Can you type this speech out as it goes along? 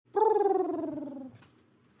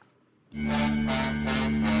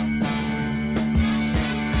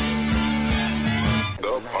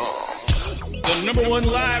number one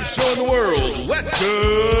live show in the world, West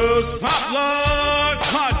Coast Pop Lock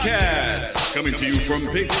Podcast. Coming to you from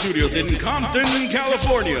Pig Studios in Compton,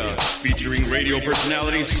 California. Featuring radio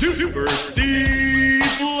personality Super Steve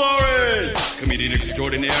Flores, comedian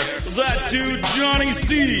extraordinaire, that dude Johnny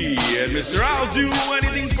C, and Mr. I'll Do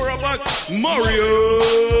Anything for a Buck, Mario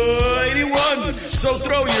 81. So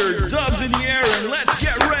throw your dubs in the air and let's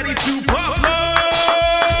get ready to pop lock!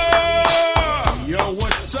 Yo,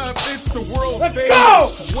 what's up? It's the world Let's famous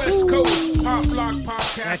go! West Coast Pop Lock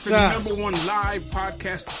Podcast. That's the us. number one live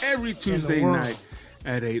podcast every Tuesday night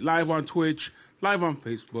at 8. Live on Twitch, live on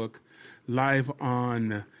Facebook, live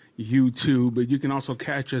on YouTube. But you can also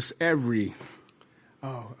catch us every...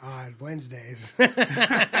 on Wednesdays at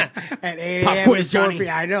 8 Pop a.m. quiz, and 4 Johnny.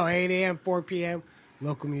 p.m. I know, 8 a.m., 4 p.m.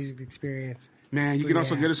 Local music experience. Man, you can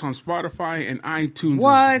also get us on Spotify and iTunes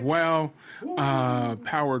What? as well.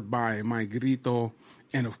 Powered by My Grito.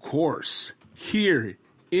 And of course, here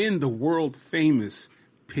in the world famous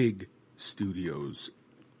Pig Studios.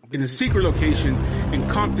 In a secret location in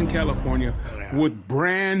Compton, California, with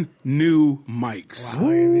brand new mics. Wow,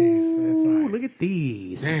 look at these. It's Ooh, like, look at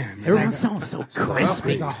these. Damn, Everyone sounds so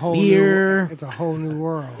crispy. it's a whole Here. new. It's a whole new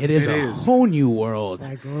world. It is It a is. whole new world.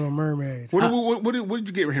 Like the Little Mermaid. What did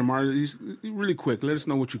you get right here, Mario? Really quick, let us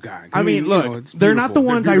know what you got. I mean, you look, know, it's they're not the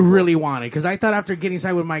beautiful. ones They're I beautiful. really wanted, because I thought after getting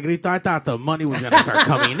signed with My Grito, I thought the money was going to start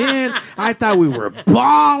coming in. I thought we were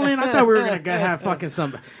balling. I thought we were going to have fucking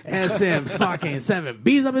some SM fucking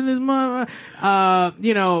 7Bs up in this month.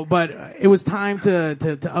 But it was time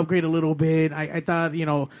to upgrade a little bit. I thought,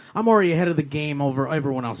 I'm already ahead of the game over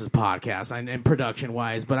everyone else's podcast and production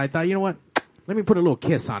wise, but I thought, you know what? Let me put a little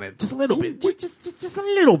kiss on it, just a little bit, just a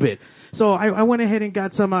little bit. So I went ahead and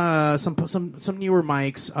got some newer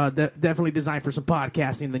mics, definitely designed for some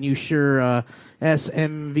podcasting. The new Shure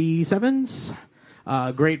SMV7s,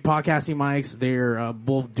 great podcasting mics. They're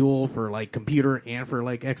both dual for like computer and for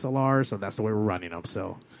like XLR, so that's the way we're running them.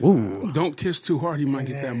 So, ooh, Don't kiss too hard, you might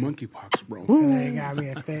get that monkeypox, bro. And they got me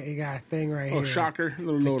a thing. You got a thing right here. Oh, shocker.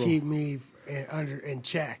 Little To Lodo. keep me in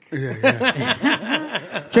check.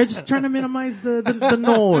 Yeah. just trying to minimize the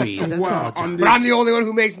noise. That's Wow, all. on But I'm this, the only one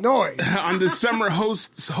who makes noise. on this summer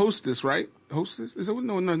hostess, right? Hostess? Is it?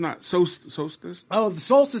 No, not solstice. Oh, the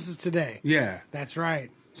solstice is today. Yeah. That's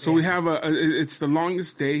right. So we have it's the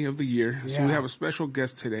longest day of the year. So we Yeah. have a special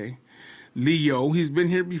guest today, Leo. He's been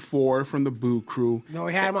here before from the Boo Crew. No,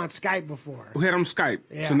 we had him on Skype before. We had him Skype.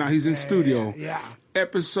 Yeah. So now he's in Yeah, studio. Yeah.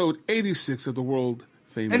 Episode 86 of the world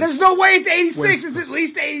famous. And there's no way it's 86. West It's at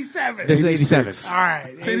least 87. This is 87. All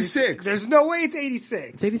right. It's 86. There's no way it's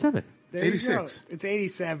 86. It's 87. There you 86. go. It's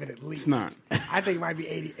 87 at least. It's not. I think it might be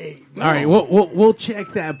 88. All right, we'll check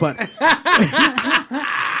that, but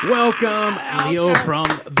welcome, Leo from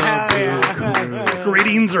the Boo Crew.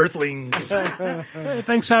 Greetings, Earthlings. Hey,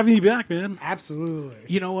 thanks for having me back, man. Absolutely.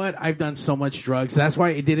 You know what? I've done so much drugs. That's why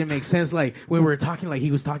it didn't make sense. Like, when we were talking, like,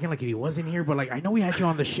 he was talking like if he wasn't here, but, like, I know we had you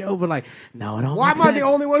on the show, but, like, no, it don't Why make am I the sense.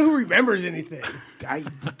 only one who remembers anything?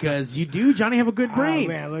 Because you do. Johnny have a good brain.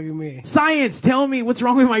 Oh, man, look at me. Science, tell me what's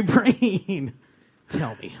wrong with my brain.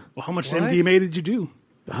 Tell me. Well, how much What? MDMA did you do?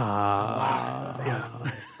 What?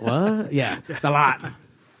 Yeah, a lot.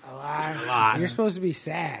 A lot. lot. You're supposed to be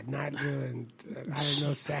sad, not doing. I didn't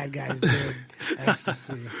know sad guys did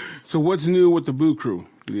ecstasy. So what's new with the Boo Crew,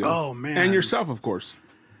 Leo? Oh, man. And yourself, of course.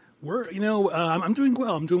 I'm doing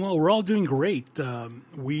well. I'm doing well. We're all doing great.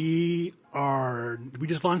 We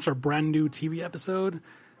just launched our brand new TV episode.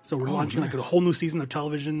 So we're launching like a whole new season of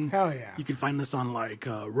television. Hell yeah. You can find us on like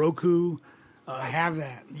Roku. I have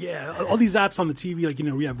that. Yeah, all these apps on the TV, like,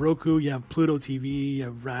 we have Roku, you have Pluto TV, you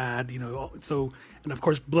have Rad, and of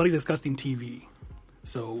course, Bloody Disgusting TV.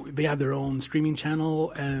 So they have their own streaming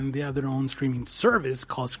channel and they have their own streaming service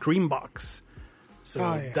called Screambox. So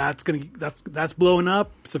Oh, yeah. that's blowing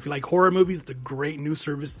up. So if you like horror movies, it's a great new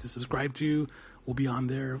service to subscribe to. We'll be on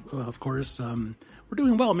there, of course. We're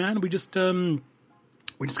doing well, man. We just got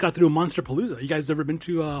through Monsterpalooza. You guys ever been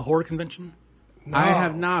to a horror convention? No. I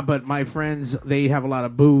have not, but my friends, they have a lot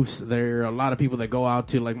of booths. There are a lot of people that go out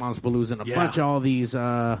to like Monsterpalooza and a bunch of all these.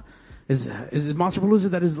 Is it Monsterpalooza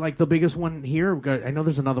that is like the biggest one here? I know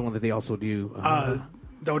there's another one that they also do.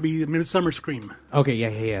 That would be Midsummer Scream. Okay,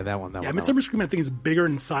 yeah, that one. Yeah, Midsummer Scream I think is bigger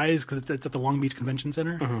in size because it's at the Long Beach Convention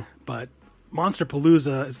Center. But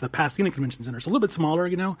Monsterpalooza is the Pasadena Convention Center, so a little bit smaller,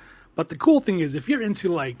 But the cool thing is if you're into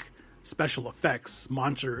like special effects,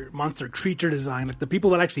 monster creature design, like the people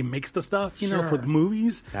that actually makes the stuff, for the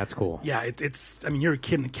movies. That's cool. Yeah, it's. I mean, you're a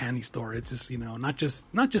kid in a candy store. It's just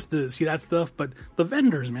not just to see that stuff, but the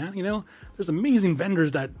vendors, man. There's amazing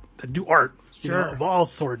vendors that do art, of all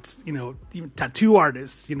sorts. Even tattoo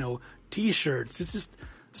artists, T-shirts. It's just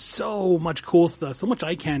so much cool stuff, so much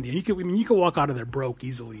eye candy, and you could walk out of there broke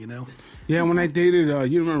easily, you know. Yeah, when I dated,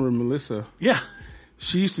 you remember Melissa? Yeah.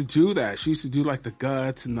 She used to do that. She used to do like the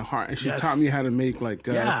guts and the heart, and she taught me how to make like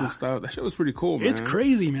guts Yeah. and stuff. That shit was pretty cool, man. It's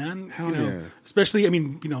crazy, man. Hell you know, yeah. Especially, I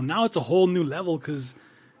mean, you know, now it's a whole new level because,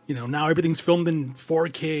 you know, now everything's filmed in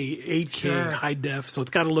 4K, 8K, Sure. high def, so it's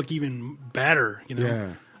got to look even better, you know.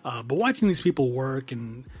 Yeah. But watching these people work,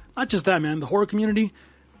 and not just that, man, the horror community,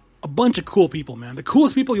 a bunch of cool people, man. The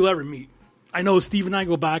coolest people you'll ever meet. I know Steve and I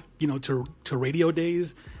go back, you know, to radio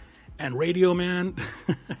days, and radio, man,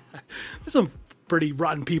 there's some pretty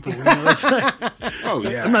rotten people. You know? Oh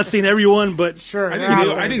yeah. I'm not saying everyone, but Sure.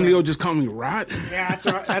 I think Leo just called me rotten. Yeah,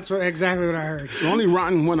 that's what exactly what I heard. The only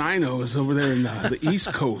rotten one I know is over there in the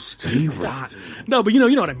East Coast. rotten. no, but you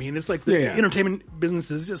know what I mean. It's like the Yeah. entertainment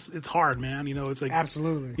business is just, it's hard, man. You know, it's like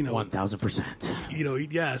Absolutely. you know, 1000%. you know,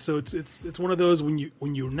 yeah. So it's one of those when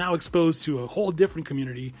you're now exposed to a whole different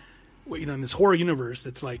community, you know, in this horror universe.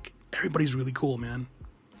 It's like everybody's really cool, man.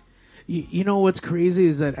 You know what's crazy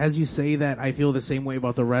is that as you say that, I feel the same way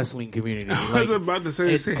about the wrestling community. I was about to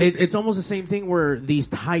say the same. It's almost the same thing where these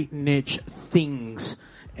tight niche things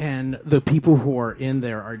and the people who are in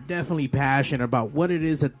there are definitely passionate about what it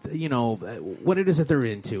is that, you know, what it is that they're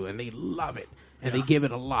into, and they love it and they give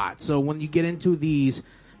it a lot. So when you get into these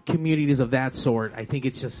communities of that sort, I think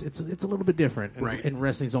it's a little bit different. Right. And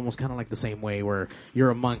wrestling's almost kind of like the same way where you're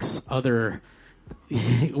amongst other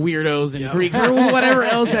weirdos and freaks or whatever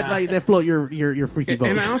else that float your freaky boat.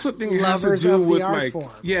 And I also think it has to Lovers do of the with art like,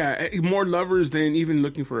 form. more lovers than even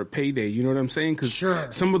looking for a payday. You know what I'm saying? Because Sure.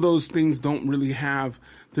 some of those things don't really have.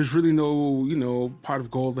 There's really no, pot of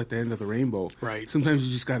gold at the end of the rainbow. Right. Sometimes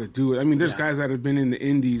you just got to do it. I mean, there's guys that have been in the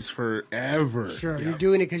indies forever. Sure, you're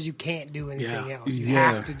doing it because you can't do anything Yeah. else. You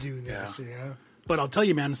Yeah. have to do this. You know. But I'll tell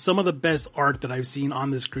you, man, some of the best art that I've seen on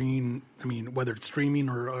the screen, I mean, whether it's streaming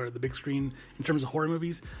or the big screen in terms of horror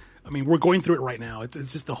movies, I mean, we're going through it right now. It's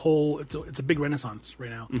just it's a big renaissance right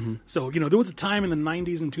now. Mm-hmm. So, you know, there was a time in the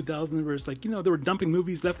 90s and 2000s where it's like, you know, they were dumping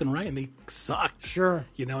movies left and right and they sucked. Sure.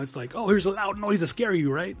 You know, it's like, oh, here's a loud noise to scare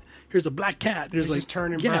you, right? Here's a black cat. There's like, Just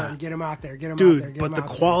turn and burn. Get them out there. Get them dude, out there. Get but 'em the out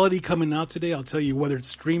there. quality coming out today, I'll tell you, whether it's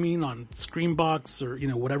streaming on Screenbox or, you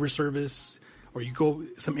know, whatever service, or you go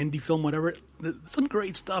some indie film, whatever, some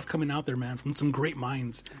great stuff coming out there, man, from some great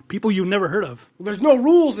minds. People you've never heard of. There's no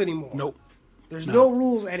rules anymore. Nope. There's no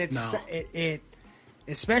rules, and it's No. it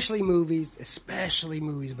especially movies,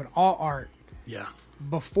 but all art. Yeah.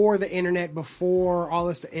 Before the internet, before all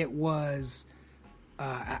this, it was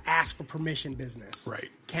ask for permission business. Right.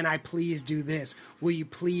 Can I please do this? Will you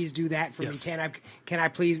please do that for Yes. me? Can I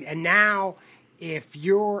please? And now, if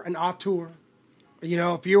you're an auteur, you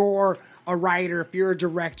know, if you're a writer, if you're a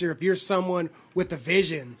director, if you're someone with a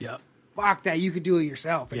vision, Yeah. fuck that, you could do it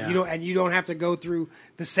yourself, and Yeah. you don't have to go through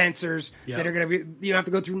the censors Yeah. that are going to be. You don't have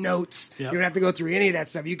to go through notes. Yeah. You don't have to go through any of that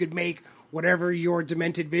stuff. You could make whatever your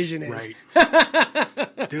demented vision is.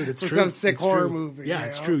 Right. Dude, it's For true. some sick It's horror true. movie, Yeah, you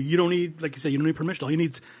it's know? true. You don't need, like you said, you don't need permission. All you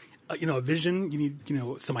need is, you know, a vision. You need, you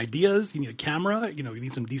know, some ideas. You need a camera. You know, you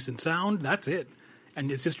need some decent sound. That's it. And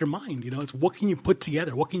it's just your mind, you know. It's what can you put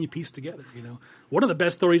together? What can you piece together? You know, one of the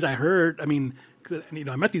best stories I heard. I mean, 'cause, you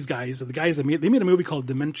know, I met these guys. The guys that made a movie called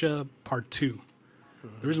Dementia Part 2.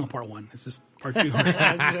 The original Part 1. It's just Part 2.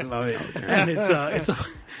 I love it. And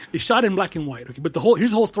it's shot in black and white. Okay, but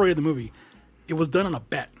here's the whole story of the movie. It was done on a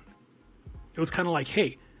bet. It was kind of like,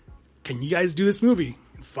 hey, can you guys do this movie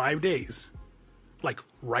in 5 days? Like,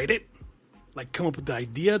 write it, like come up with the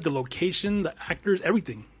idea, the location, the actors,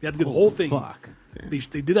 everything. They had to do the whole thing. fuck. They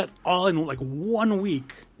did that all in like 1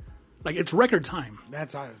 week. Like, it's record time.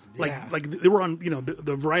 That's Like, yeah. like they were on, you know,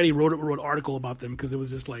 the Variety wrote an article about them because it was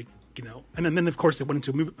just like, you know, and then of course it went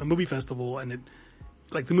into a movie festival, and it,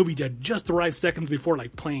 like, the movie had just arrived seconds before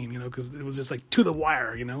like playing, you know, because it was just like to the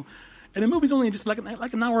wire, you know, and the movie's only just like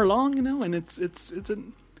an hour long, you know, and it's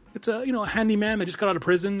a you know, a handyman that just got out of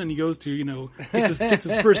prison, and he goes to, you know, takes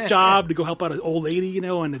his first job to go help out an old lady, you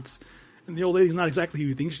know, and the old lady's not exactly who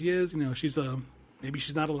you think she is, you know, she's maybe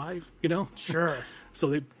she's not alive, you know. Sure.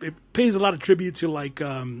 So it pays a lot of tribute to like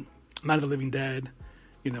Night of the Living Dead,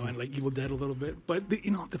 you know, and like Evil Dead a little bit. But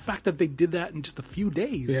you know, the fact that they did that in just a few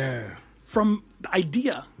days, Yeah. from the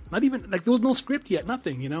idea, not even like there was no script yet,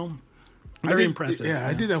 nothing, you know. Very impressive. Yeah,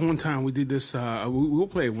 I did that one time. We did this. We'll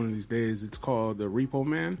play it one of these days. It's called The Repo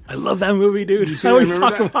Man. I love that movie, dude. see I that? always Remember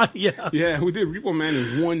talk that? about it. Yeah. Yeah, we did Repo Man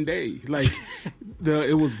in 1 day. Like,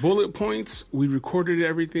 it was bullet points. We recorded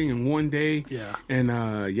everything in one day. Yeah. And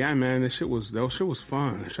yeah, man, that shit was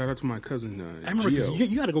fun. Shout out to my cousin. I remember 'cause Gio.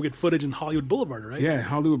 you got to go get footage in Hollywood Boulevard, right? Yeah,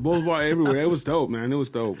 Hollywood Boulevard everywhere. It was dope, man. It was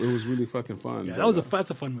dope. It was really fucking fun. Yeah, But, that's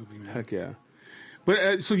a fun movie, man. heck yeah.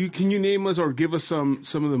 But so can you name us or give us some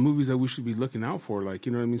of the movies that we should be looking out for? Like,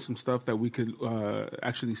 you know what I mean? Some stuff that we could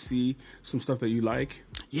actually see, some stuff that you like.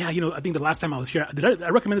 Yeah, I think the last time I was here, I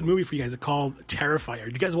recommended a movie for you guys called Terrifier.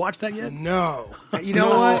 Did you guys watch that yet? No. You know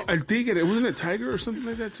No, what? I think it wasn't a Tiger or something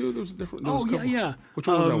like that too. There was a different. there was Oh, a couple. yeah. Which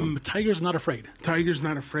one was that one? Tiger's Not Afraid. Tiger's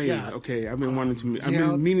Not Afraid. Yeah. Okay, I've been wanting to. I've you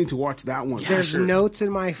know, been meaning to watch that one. There's Sure. notes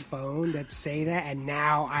in my phone that say that, and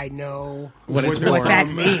now I know What it's what for. that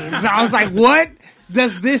means. I was like, what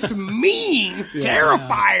does this mean?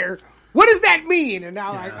 Terrifier. What does that mean? And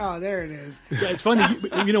now, like, oh, there it is. Yeah, it's funny.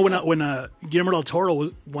 When Guillermo del Toro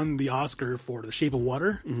won the Oscar for The Shape of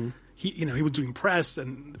Water, he was doing press,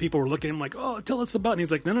 and people were looking at him like, "Oh, tell us about." And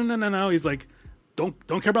he's like, "No." He's like, "Don't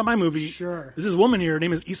care about my movie. Sure. There's this woman here. Her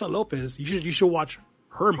name is Isa Lopez. You should watch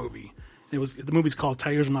her movie." And the movie's called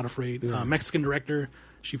Tigers Are Not Afraid. Mexican director.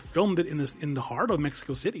 She filmed it in the heart of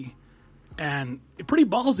Mexico City, and pretty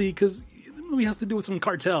ballsy because the movie has to do with some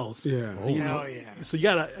cartels. Yeah. Hell yeah. So you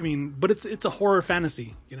gotta, but it's a horror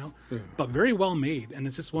fantasy, but very well made, and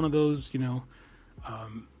it's just one of those,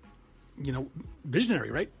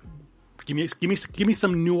 visionary, right? Give me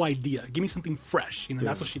some new idea, give me something fresh,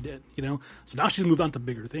 That's what she did, So now she's moved on to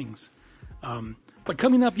bigger things. But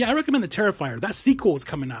coming up, I recommend the Terrifier. That sequel is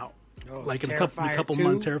coming out. Like in a couple Terrifier 2?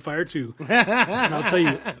 months, Terrifier 2. And I'll tell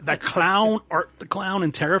you, that clown, Art the Clown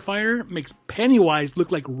in Terrifier makes Pennywise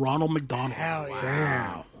look like Ronald McDonald. Hell yeah.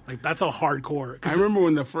 Wow. Like, that's a hardcore. I remember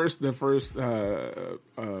when the first was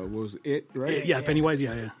it, right? Yeah, Pennywise,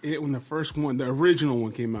 yeah. It when the first one, the original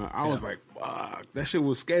one came out, I was like, "Fuck, that shit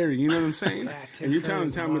was scary." You know what I'm saying? Tim and you're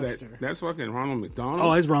Curry's telling me monster. that's fucking Ronald McDonald.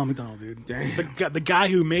 Oh, it's Ronald McDonald, dude. Damn. The guy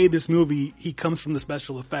who made this movie, he comes from the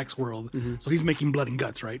special effects world, so he's making blood and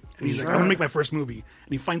guts, right? And he's like, "I'm gonna make my first movie,"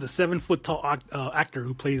 and he finds a 7-foot tall actor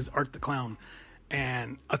who plays Art the Clown.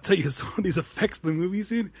 And I'll tell you, some of these effects in the movies,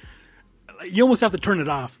 dude, you almost have to turn it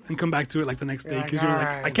off and come back to it like the next day because like, you're like,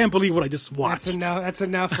 "Alright. I can't believe what I just watched. That's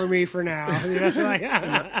enough for me for now. Like,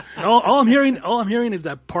 And all I'm hearing is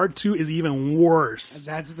that part 2 is even worse.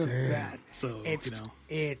 that's the best. So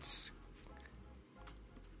It's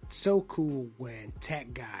so cool when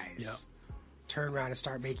tech guys turn around and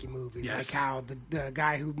start making movies. Yes. Like how the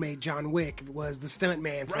guy who made John Wick was the stunt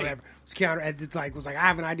man Right. forever. Was like, I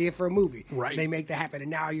have an idea for a movie. Right. And they make that happen. And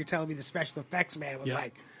now you're telling me the special effects man was Yeah.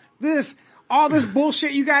 like, all this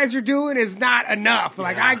bullshit you guys are doing is not enough.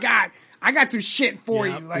 Like I got some shit for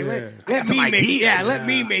Yeah. you. Like Yeah. let me make ideas. let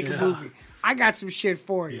me make a Yeah. movie. I got some shit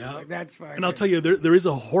for you. Yeah. Like that's fine. And I'll tell you, there is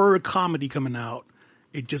a horror comedy coming out.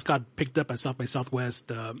 It just got picked up at South by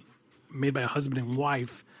Southwest, made by a husband and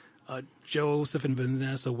wife, Joseph and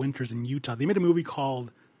Vanessa Winters in Utah. They made a movie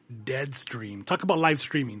called Deadstream. Talk about live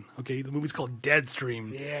streaming, okay? The movie's called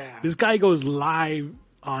Deadstream. Yeah. This guy goes live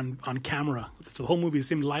on camera. So the whole movie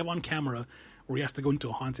is him live on camera where he has to go into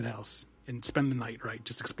a haunted house and spend the night, right?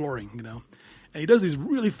 Just exploring, And he does these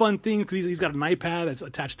really fun things because he's got an iPad that's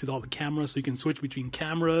attached to all the cameras so he can switch between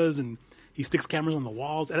cameras and he sticks cameras on the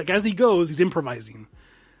walls. And like, as he goes, he's improvising.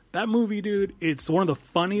 That movie, dude, it's one of the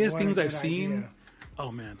funniest What a things I've good seen. idea.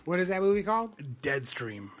 Oh, man. What is that movie called?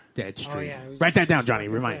 Deadstream. Deadstream. Oh, yeah. Write that down, Johnny.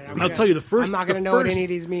 Remind I'm me. And I'll tell you, I'm not going to know what any of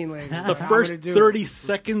these mean later. The first 30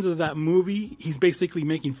 seconds of that movie, he's basically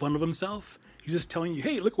making fun of himself. He's just telling you,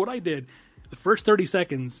 hey, look what I did. The first 30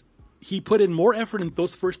 seconds, he put in more effort in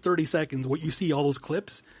those first 30 seconds, what you see, all those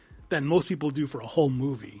clips, than most people do for a whole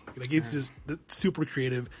movie. Like, it's just super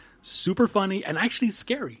creative, super funny, and actually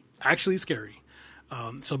scary.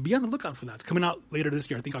 So be on the lookout for that. It's coming out later this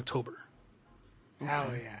year, I think October.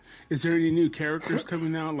 Hell yeah. Is there any new characters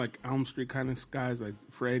coming out, like Elm Street kind of guys, like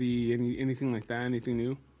Freddy, anything like that? Anything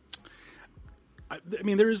new? I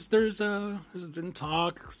mean, there's been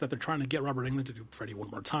talks that they're trying to get Robert Englund to do Freddy one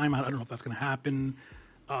more time. I don't know if that's going to happen.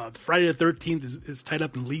 Friday the 13th is tied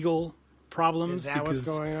up in legal problems. Is that what's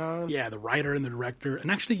going on? Yeah, the writer and the director.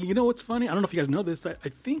 And actually, you know what's funny? I don't know if you guys know this. That I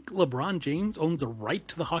think LeBron James owns the right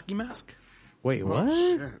to the hockey mask. Wait, what?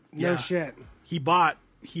 No Yeah. shit. He bought.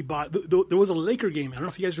 There was a Laker game. I don't know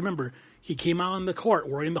if you guys remember. He came out on the court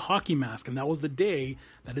wearing the hockey mask, and that was the day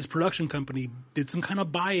that his production company did some kind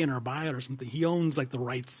of buy-in or buyout or something. He owns like the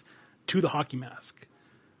rights to the hockey mask.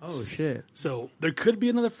 Oh shit! So there could be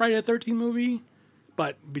another Friday the 13th movie,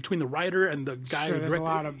 but between the writer and the guy Sure, who there's a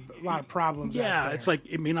directed, lot of problems. out yeah, there. it's like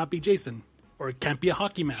it may not be Jason, or it can't be a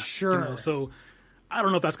hockey mask. Sure. So I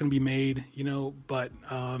don't know if that's going to be made, but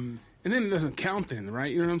And then it doesn't count then,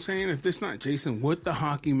 right? You know what I'm saying? If it's not Jason with the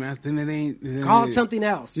hockey mask, then it ain't. Then Call it something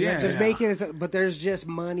else. Yeah. Just make it. But there's just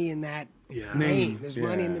money in that name. There's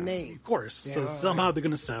money in the Yeah. name. of course. So somehow they're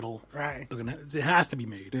going to settle. Right. It has to be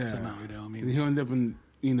made Yeah. somehow. I mean, And he'll end up in,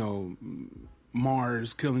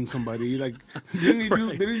 Mars killing somebody. Like, didn't he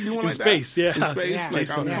do one In like space, that? yeah. In space? Yeah. Like,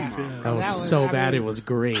 Jason oh, come X, on. yeah. That was That was- so I bad. mean- It was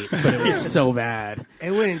great, but it was so bad.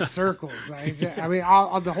 It went in circles. I mean,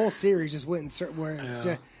 all the whole series just went in circles. Where it's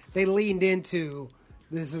just, they leaned into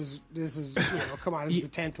this is come on, this is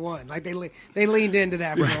the 10th one. Like they leaned into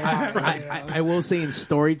that for a while. I will say in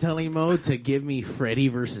storytelling mode to give me Freddy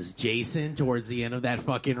versus Jason towards the end of that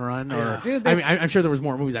fucking run. Or Dude, I mean, I'm sure there was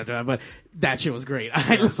more movies after that, but that shit was great.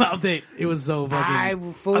 I loved it. It was so fucking. I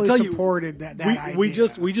I'll fully tell you, supported that idea. we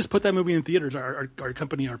just put that movie in theaters. Our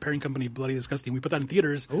company, our parent company, Bloody Disgusting. We put that in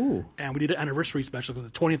theaters. Ooh. And we did an anniversary special because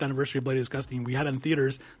the 20th anniversary of Bloody Disgusting. We had it in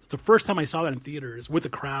theaters. It's the first time I saw that in theaters with the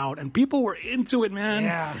crowd, and people were into it, man.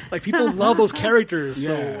 Yeah. Like people love those characters.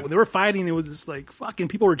 So Yeah. when they were fighting, it was just like fucking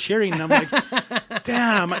people were cheering, and I'm like,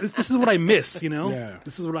 damn, this is what I miss. Yeah.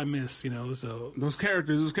 This is what I miss. So Those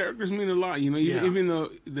characters mean a lot, Yeah. even though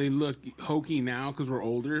they look hokey now because we're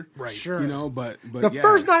older. Right. Sure. But The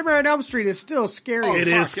first Nightmare on Elm Street is still scary. Oh, as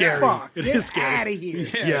it fuck. is scary. Fuck. It Get is scary. out of here.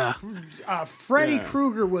 yeah. Freddy Yeah.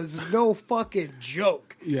 Krueger was no fucking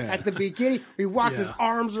joke. Yeah. At the beginning, he walks, his Yeah.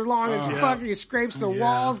 arms are long as Yeah. fuck, he scrapes the Yeah.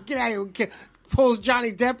 walls. Get out of here. Pulls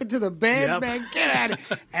Johnny Depp into the bed, Yep. man. Get out of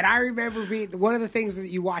here. And I remember being one of the things that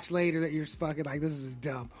you watch later that you're fucking like, this is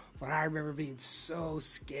dumb. But I remember being so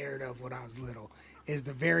scared of when I was little. Is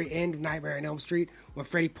the very end of Nightmare on Elm Street when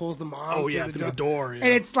Freddy pulls the mom Oh, through yeah, the through the door, yeah.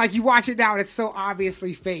 And it's like you watch it now and it's so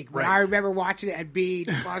obviously fake. But Right. I remember watching it and being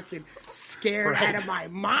fucking scared Right. out of my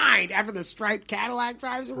mind after the striped Cadillac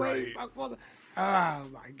drives away. Right. Oh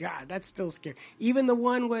my god, that's still scary. Even the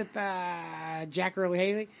one with Jack Earl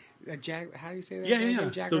Haley. Jack, how do you say that? Yeah, guy's yeah.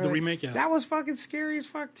 name? Jack The Earl Haley? remake, yeah. That was fucking scary as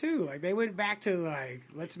fuck too. Like they went back to like,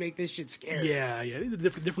 let's make this shit scary. Yeah. It's a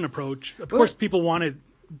different approach. Of course, people wanted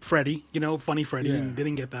Freddy, funny Freddy, and they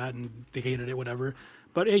didn't get that, and they hated it, whatever.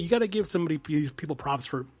 But hey, you got to give these people props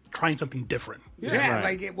for trying something different. Yeah, Right.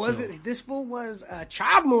 like it wasn't. This fool was a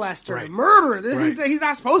child molester, Right. a murderer. Right. He's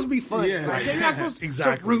not supposed to be funny. Yeah. Right? He's not supposed to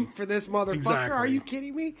Exactly. root for this motherfucker. Exactly. Are you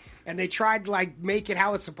kidding me? And they tried to like make it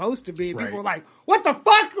how it's supposed to be. And Right. people were like, "What the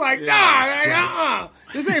fuck?" Like, nah,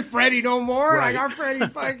 This ain't Freddy no more. Right. Like our Freddy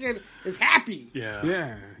fucking is happy. Yeah.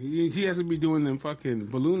 Yeah, he has to be doing them fucking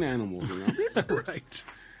balloon animals. Right.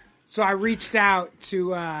 So I reached out to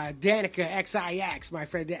Danica XIX, my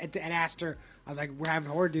friend, and asked her. I was like, "We're having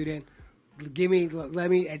Horror Dude in. Let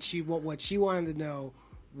me." And what she wanted to know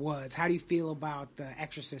was, how do you feel about the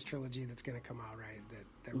Exorcist trilogy that's going to come out? Right?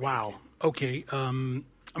 That Wow. Okay. I'm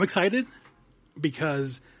excited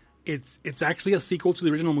because it's actually a sequel to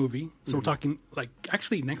the original movie. So we're talking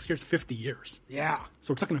actually next year's 50 years. Yeah.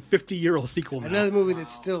 So we're talking a 50-year-old sequel now. Another movie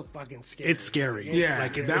that's still fucking scary. It's scary. Yeah,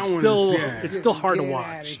 Like that it's one still is- yeah. it's still hard to Get watch.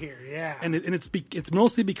 outta here. Yeah. And it's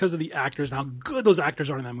mostly because of the actors and how good those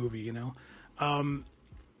actors are in that movie.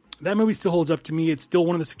 That movie still holds up to me. It's still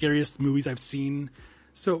one of the scariest movies I've seen.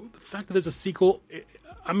 So the fact that there's a sequel,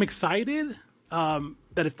 I'm excited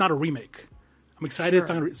that it's not a remake. I'm excited it's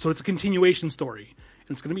not so it's a continuation story,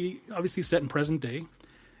 and it's going to be obviously set in present day.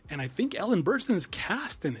 And I think Ellen Burstyn is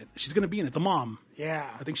cast in it. She's going to be in it. The mom. Yeah.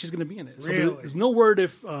 I think she's going to be in it. So Really? there's no word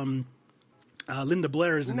if Linda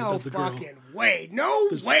Blair is in it no as the girl. fucking way. No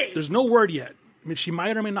way. There's no word yet. I mean, she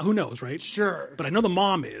might or may not. Who knows, right? Sure. But I know the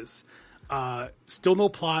mom is. Still no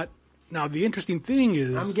plot. Now, the interesting thing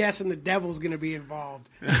is... I'm guessing the devil's going to be involved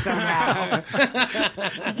somehow.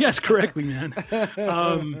 Yes, correctly, man.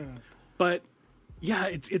 But, yeah,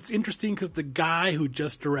 it's interesting because the guy who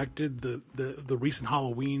just directed the recent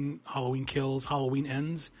Halloween Kills, Halloween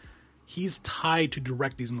Ends, he's tied to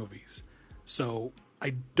direct these movies. So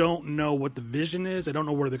I don't know what the vision is. I don't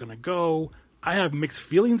know where they're going to go. I have mixed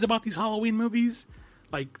feelings about these Halloween movies.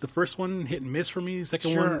 Like, the first one, hit and miss for me. The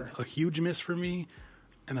second one, a huge miss for me.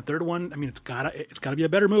 And the third one, I mean, it's gotta be a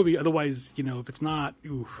better movie. Otherwise, if it's not,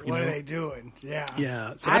 What are they doing? Yeah.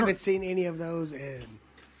 Yeah. So I haven't seen any of those, and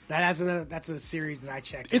that's a series that I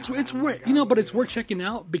checked It's out. worth but it's worth checking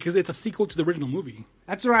out because it's a sequel to the original movie.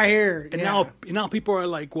 That's what I hear. And now people are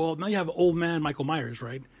like, well, now you have old man Michael Myers,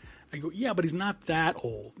 right? I go, yeah, but he's not that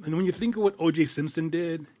old. And when you think of what O.J. Simpson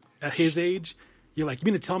did at his age, you're like, you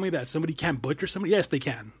mean to tell me that somebody can't butcher somebody? Yes, they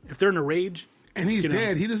can. If they're in a rage. And he's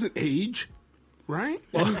dead. He doesn't age, right?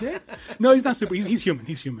 Well, no, he's not super. He's human.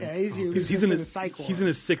 He's human. Yeah, he's human. He's He's in in his the psych ward. He's in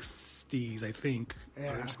his 60s, I think.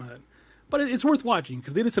 Yeah. Or something like that. But it's worth watching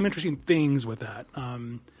because they did some interesting things with that.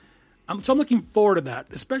 I'm looking forward to that,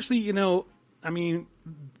 especially, I mean,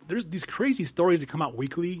 there's these crazy stories that come out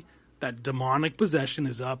weekly that demonic possession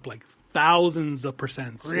is up like thousands of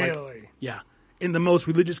 %. Really? Yeah. In the most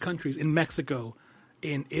religious countries, in Mexico,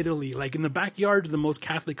 in Italy, like in the backyards of the most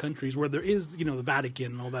Catholic countries where there is, the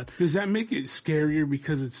Vatican and all that. Does that make it scarier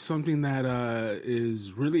because it's something that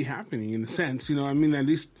is really happening in a sense? I mean, at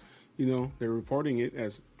least, they're reporting it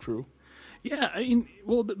as true. Yeah, I mean,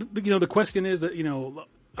 well, the question is that,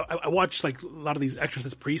 I watch like a lot of these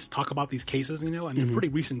exorcist priests talk about these cases, and they're pretty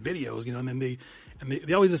recent videos, and then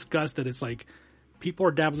they always discuss that it's like people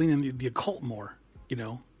are dabbling in the occult more,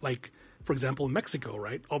 like, for example, in Mexico,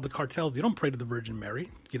 right? All the cartels, they don't pray to the Virgin Mary.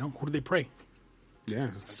 Who do they pray?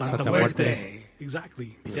 Yeah. Santa Muerte.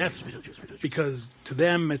 Exactly. Death. Because to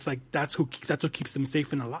them, it's like that's what keeps them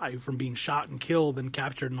safe and alive from being shot and killed and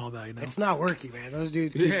captured and all that. It's not working, man. Those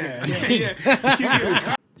dudes. Yeah.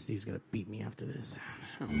 Steve's gonna beat me after this.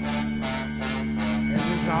 Is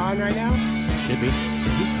this on right now? Should be.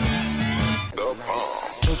 Is this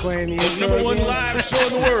We're playing the intro Number one again? live show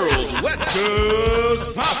in the world, West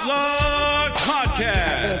Coast Pop Log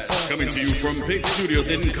Podcast. Coming to you from Pig Studios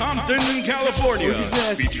in Compton, California.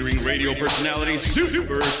 Featuring radio personality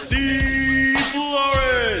Super Steve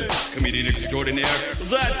Flores. Comedian extraordinaire,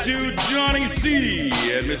 that dude Johnny C.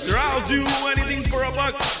 And Mr. I'll Do Anything for a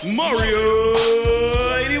Buck,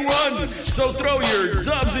 Mario 81. So throw your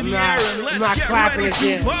dubs in the air and let's get ready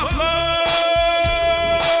to pop log.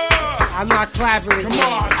 I'm not clapping again.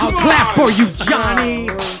 I'll clap for you, Johnny.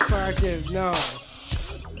 No.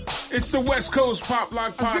 It's the West Coast Pop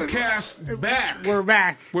Lock Podcast back. We're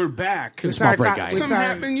back. We're back. We Small started break, ta- guys. we Something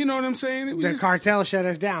started- happened, you know what I'm saying? The cartel shut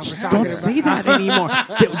us down for talking Don't about say that anymore.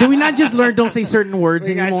 Did we not just learn don't say certain words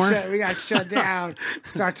anymore? We got shut down.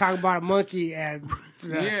 Start talking about a monkey and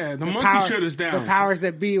the monkey shut us down. The powers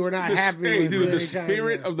that be were not happy. Hey, with dude, the anytime,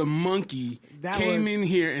 spirit of the monkey That came was- in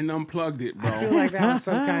here and unplugged it, I feel bro. like that was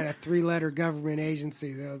some kind of 3-letter government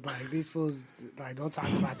agency that was like, these fools, like, don't talk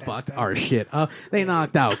about that Fuck stuff. our shit. They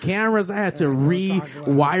knocked out cameras. I had to don't talk about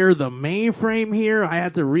rewire the mainframe here. I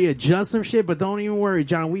had to readjust some shit, but don't even worry,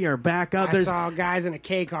 John. We are back up. I saw guys in a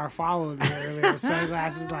K car following me earlier with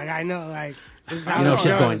sunglasses. Like, I know, like, this is how it shit's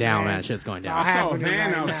goes, going down, man. Shit's going It's down. all I saw a happening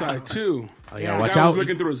van right outside now. too. Oh, yeah, Yeah, watch Guy was out.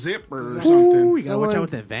 looking through a zipper or Ooh, something. you gotta watch out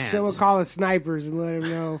with the advance. Someone call us snipers and let them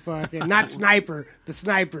know, fucking, not sniper, the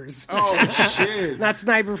snipers. Oh shit! Not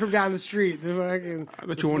sniper from down the street. The fucking. I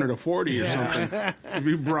thought you wanted a 40 or something to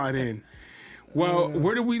be brought in. Well,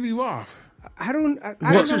 where did we leave off? I don't know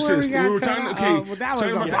where we Exorcist. got We were cut talking. off. Okay, Oh, well, that was talking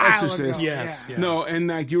a about the while Exorcist. ago. Yes, Yeah. yeah. No, and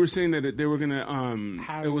like you were saying that they were gonna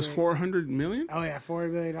How it was did- 400 million Oh yeah,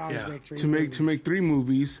 $400 million Yeah. to make three. to make 3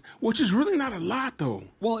 movies, which is really not a lot though.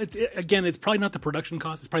 Well, it's probably not the production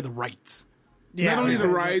cost; it's probably the rights. Yeah, Not only the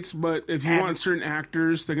yeah. rights, but if you Ad- want certain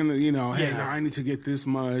actors, they're gonna, hey, Yeah. I need to get this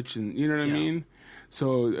much, and you know what I Yeah. mean.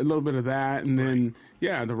 So a little bit of that, and then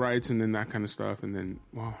the rights, and then that kind of stuff, and then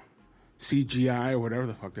CGI or whatever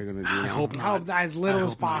the fuck they're gonna do. I hope I not. hope as little I as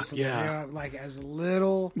hope not. possible. Yeah. Like as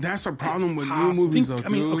little. That's a problem with new possible. movies, Think, though. I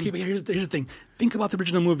mean, dude. okay, but here's the thing. Think about the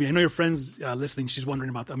original movie. I know your friend's listening. She's wondering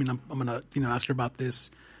about. I mean, I'm gonna ask her about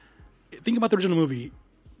this. Think about the original movie.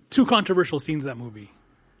 2 controversial scenes in that movie.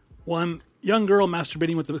 1, young girl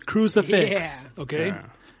masturbating with a crucifix. Yeah. Okay. Yeah.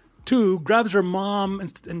 2, grabs her mom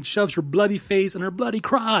and shoves her bloody face in her bloody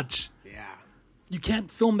crotch. Yeah. You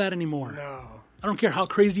can't film that anymore. No. I don't care how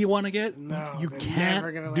crazy you want to get. No. You they're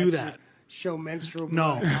never can't gonna do let that. you show menstrual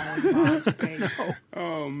No. blood on your mom's face.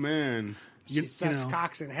 Oh man, She sucks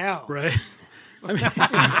cocks in hell. Right. I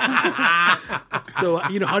mean, so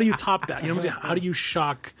how do you top that? You know what I'm saying? How do you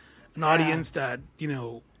shock an audience that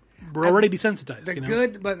we're already desensitized?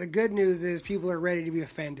 The good news is people are ready to be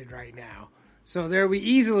offended right now. So they'll be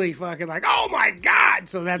easily fucking like, oh my god!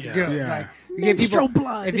 So that's Yeah. good. Yeah. Like, you get Menstrual people,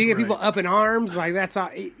 blood. if you get people Right. up in arms, like that's all.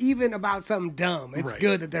 Even about something dumb, it's Right.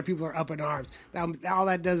 good that their people are up in arms. All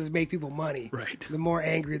that does is make people money. Right. The more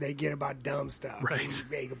angry they get about dumb stuff, Right. you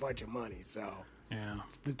make a bunch of money. So Yeah.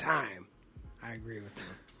 it's the time. I agree with you.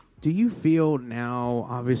 Do you feel now,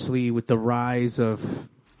 obviously, with the rise of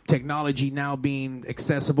technology now being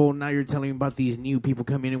accessible, now you're telling me about these new people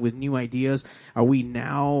coming in with new ideas, are we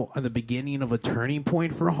now at the beginning of a turning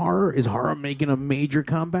point for horror? Is horror making a major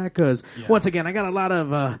comeback? Because, once again, I got a lot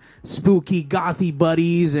of spooky, gothy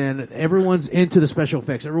buddies, and everyone's into the special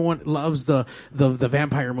effects. Everyone loves the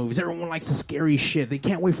vampire movies. Everyone likes the scary shit. They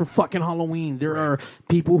can't wait for fucking Halloween. There are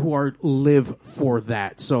people who live for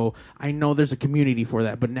that. So I know there's a community for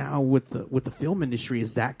that. But now with the film industry,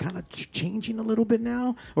 is that kind of changing a little bit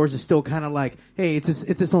now? Or is it still kind of like, hey, it's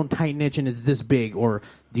its own tight niche and it's this big? Or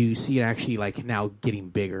do you see it actually like now getting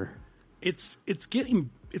bigger? it's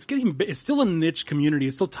still a niche community.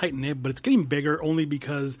 It's still tight knit, but it's getting bigger only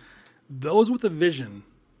because those with a vision.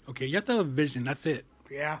 Okay, you have to have a vision. That's it.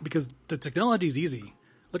 Yeah. Because the technology is easy.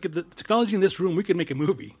 Look at the technology in this room. We could make a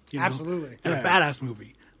movie. You know, Absolutely. and a badass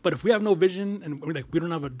movie. But if we have no vision and we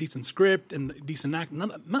don't have a decent script and a decent act,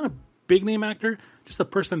 not a big name actor, just a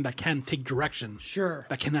person that can take direction. Sure.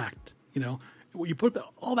 That can act. You know, you put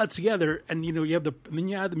all that together, and you have and then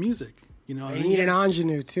you add the music. You know, You need an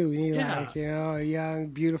ingenue too. You need Yeah. like a young,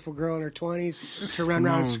 beautiful girl in her 20s to run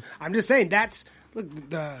around. I'm just saying that's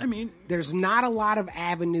there's not a lot of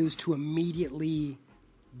avenues to immediately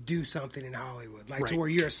do something in Hollywood, like to Right. where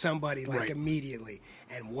you're somebody like Right. immediately.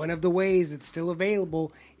 And one of the ways that's still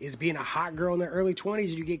available is being a hot girl in their early 20s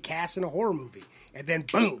and you get cast in a horror movie, and then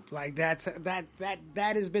boom, like that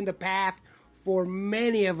has been the path for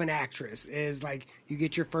many of an actress, is like you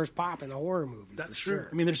get your first pop in a horror movie. That's for true. Sure.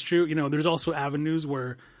 I mean, there's true. There's also avenues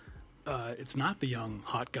where it's not the young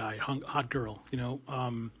hot guy, hot girl.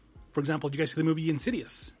 For example, did you guys see the movie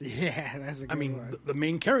Insidious? Yeah, that's a good I mean, one. the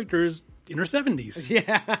main character is in her 70s.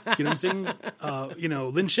 Yeah. You know what I'm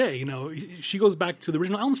saying? Lynn Shay, she goes back to the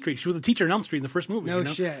original Elm Street. She was the teacher in Elm Street in the first movie. No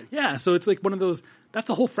shit. Yeah, so it's like one of those, that's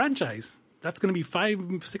a whole franchise. That's going to be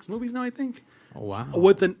 5-6 movies now, I think. Oh, wow.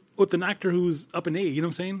 With an actor who's up in age, you know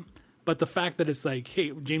what I'm saying? But the fact that it's like,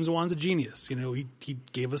 hey, James Wan's a genius. He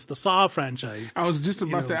gave us the Saw franchise, I was just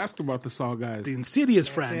about to ask about the Saw guys. the Insidious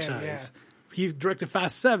him, franchise. He directed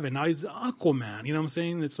Fast 7. Now he's Aquaman. You know what I'm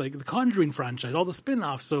saying? It's like the Conjuring franchise, all the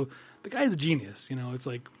spin-offs. So the guy's a genius. It's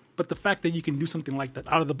like, but the fact that you can do something like that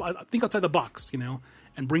think outside the box,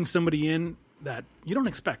 and bring somebody in that you don't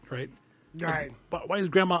expect, right? Right. But why is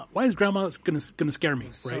grandma gonna scare me,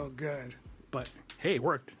 right? So good. But hey, it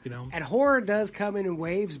worked, And horror does come in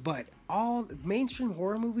waves, but all mainstream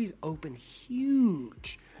horror movies open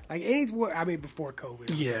huge. Like before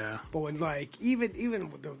COVID. Yeah. But when even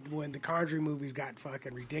when the Conjuring movies got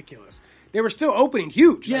fucking ridiculous, they were still opening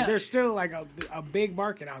huge. Yeah. Like, there's still like a big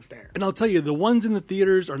market out there. And I'll tell you, the ones in the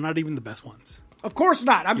theaters are not even the best ones. Of course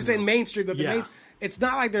not. I'm just saying mainstream, but Yeah. it's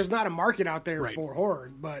not like there's not a market out there Right. for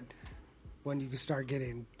horror. But when we start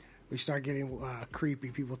getting creepy,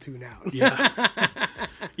 people tune out. Yeah.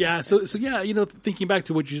 Yeah. So yeah, thinking back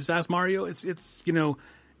to what you just asked, Mario, it's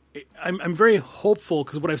I'm very hopeful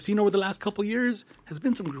because what I've seen over the last couple years has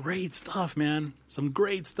been some great stuff, man. Some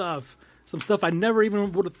great stuff. Some stuff I never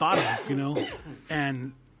even would have thought of,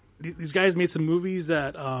 And these guys made some movies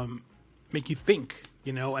that make you think,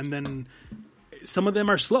 and then some of them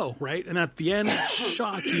are slow, right? And at the end,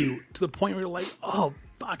 shock you to the point where you're like, oh,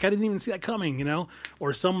 fuck, I didn't even see that coming,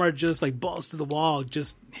 Or some are just like balls to the wall,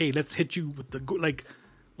 just, hey, let's hit you with the,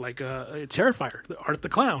 like a Terrifier, Art the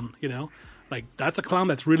Clown, Like, that's a clown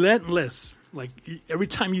that's relentless. Like, every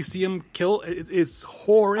time you see him kill, it's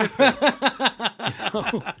horrific.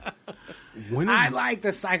 I like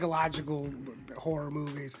the psychological horror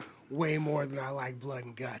movies way more than I like blood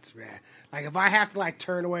and guts, man. Like, if I have to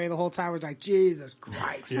turn away the whole time, it's like, Jesus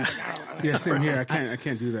Christ. Yeah. Yeah, same here. I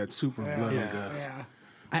can't do that super blood and guts. Yeah.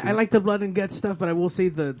 I like the blood and guts stuff, but I will say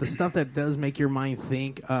the stuff that does make your mind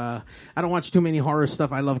think. I don't watch too many horror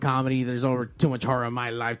stuff. I love comedy. There's over too much horror in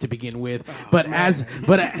my life to begin with, but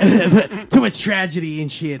too much tragedy and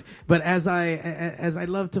shit. But as I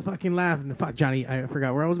love to fucking laugh and fuck Johnny, I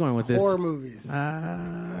forgot where I was going with this. Horror movies.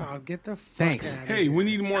 I'll get the fuck Thanks. out of Hey, here. we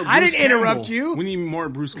need more Bruce I didn't interrupt Campbell. you. We need more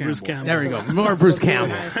Bruce Campbell. Bruce Campbell. There we go. More Bruce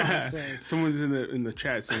Campbell. Someone's in the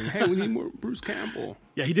chat saying, "Hey, we need more Bruce Campbell."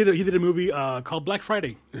 Yeah, he did a movie called Black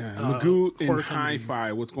Friday. Yeah, Magoo and horror comedy.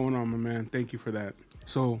 Hi-Fi. What's going on, my man? Thank you for that.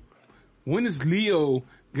 So, when is Leo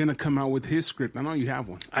gonna come out with his script? I know you have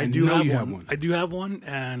one. I do know have you one. have one. I do have one,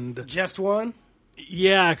 and Just one?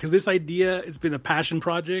 yeah, because this idea, it's been a passion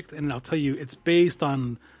project, and I'll tell you, it's based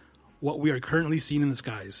on what we are currently seeing in the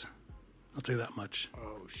skies. I'll tell you that much.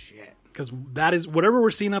 Oh, shit. Because that is, whatever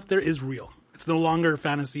we're seeing up there is real. It's no longer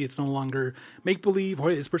fantasy. It's no longer make-believe.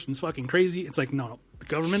 Or this person's fucking crazy. It's like, no. The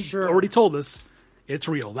government Sure. already told us it's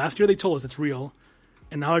real. Last year they told us it's real.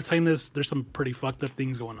 And now they're telling us there's some pretty fucked up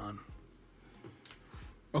things going on.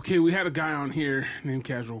 Okay, we had a guy on here named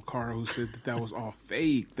Casual Car who said that was all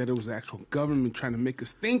fake, that it was the actual government trying to make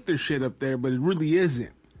us think there's shit up there, but it really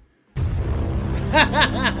isn't.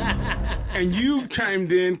 And you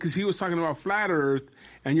chimed in because he was talking about flat Earth,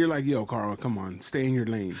 and you're like, yo, Carl, come on, stay in your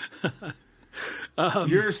lane.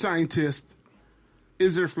 You're a scientist.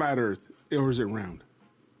 Is there flat Earth, or is it round?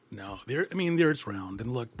 No, the Earth's round.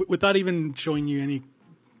 And look, without even showing you any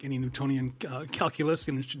Newtonian calculus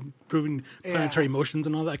and proving planetary motions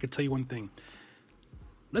and all that, I could tell you one thing.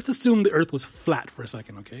 Let's assume the Earth was flat for a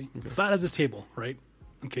second, okay? Flat as this table, right?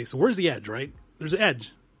 Okay, so where's the edge, right? There's an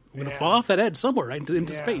edge. We're going to Yeah. fall off that edge somewhere, right,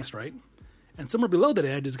 into Yeah. space, right? And somewhere below that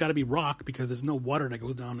edge has got to be rock because there's no water that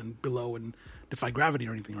goes down and below and defy gravity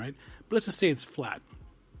or anything, right? But let's just say it's flat.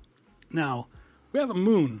 Now, we have a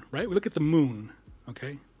moon, right? We look at the moon,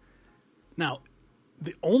 okay? Now,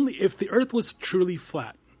 if the Earth was truly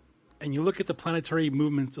flat, and you look at the planetary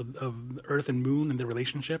movements of the Earth and Moon and their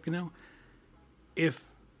relationship, if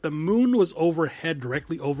the moon was overhead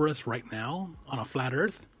directly over us right now on a flat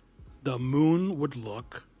Earth, the moon would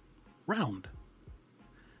look round.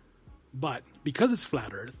 But because it's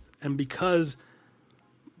flat Earth, and because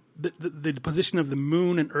the position of the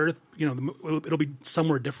moon and Earth, it'll be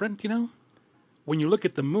somewhere different, When you look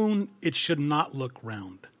at the moon, it should not look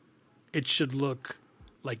round. It should look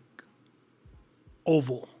like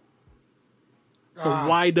oval. So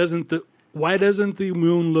why doesn't the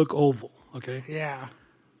moon look oval? Okay. Yeah.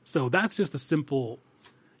 So that's just a simple,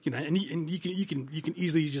 and you can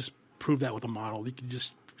easily just prove that with a model. You can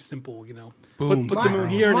just simple, Boom. put the moon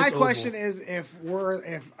here. And My it's question oval. is, if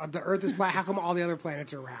the Earth is flat, how come all the other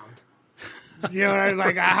planets are round? You know what I mean?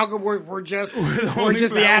 Like, how come we're just only the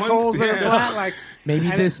flat assholes ones? that are Yeah. flat? Like, Maybe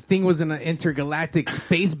and- this thing was in an intergalactic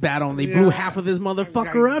space battle and they Yeah. blew half of this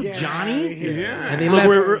motherfucker up, Get outta Johnny. here. Yeah. And they Look, left.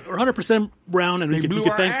 we're 100% round, and you blew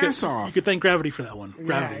could our thank ass off. You could thank gravity for that one.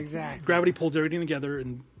 Gravity, exactly. Gravity pulls everything together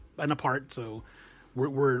and apart. So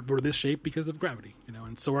we're this shape because of gravity,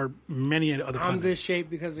 and so are many other planets. I'm this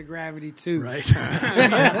shape because of gravity too. right?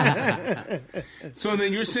 So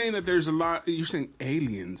then you're saying that there's a lot. You're saying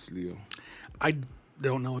aliens, Leo. I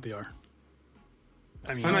don't know what they are.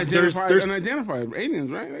 I mean, Unidentified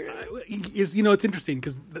aliens, right? it's interesting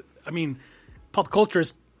because pop culture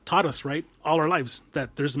has taught us, right, all our lives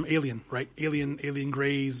that there's some alien, right? Alien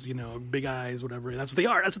grays, big eyes, whatever. That's what they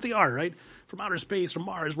are. That's what they are, right? From outer space, from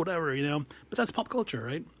Mars, whatever, But that's pop culture,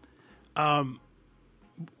 right?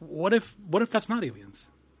 What if that's not aliens?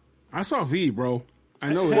 I saw V, bro. I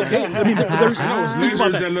know that. There's think about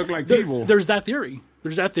lizards that look like There- people. There's that theory.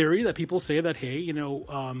 There's that theory that people say that, hey,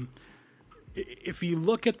 if you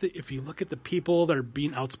look at the people that are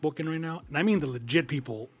being outspoken right now, and I mean the legit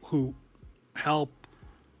people who help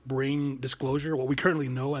bring disclosure, what we currently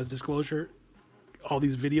know as disclosure, all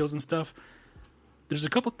these videos and stuff, there's a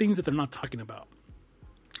couple things that they're not talking about.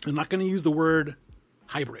 They're not going to use the word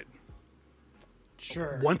hybrid.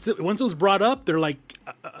 Sure. Once it was brought up, they're like,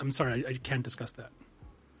 I'm sorry, I can't discuss that.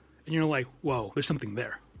 And you're like, whoa, there's something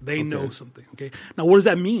there. They know something. Okay. Now, what does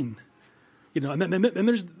that mean? And then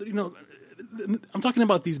there's, I'm talking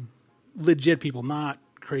about these legit people, not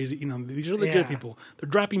crazy. These are legit Yeah. people. They're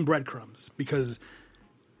dropping breadcrumbs because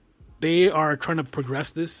they are trying to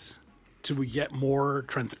progress this to get more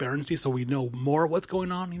transparency, so we know more what's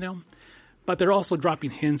going on. But they're also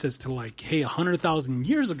dropping hints as to like, hey, 100,000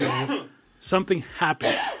 years ago, something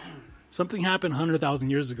happened. Something happened 100,000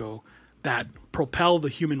 years ago that propelled the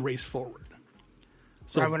human race forward.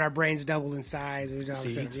 So Right when our brains doubled in size.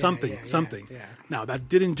 something. Yeah. Now that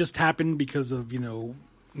didn't just happen because of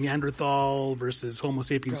Neanderthal versus Homo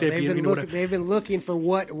sapien So sapien. they've been looking for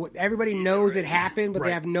what everybody knows it happened, but Right.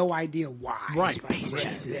 they have no idea why. Right. Space Right.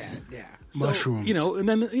 Jesus. Yeah. So, Mushrooms. and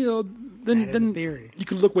then That is then a theory. you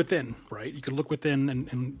can look within, right? You can look within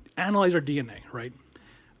and analyze our DNA, right?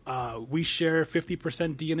 We share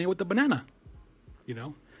 50% DNA with the banana.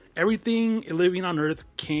 Everything living on Earth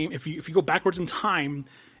came. If you go backwards in time,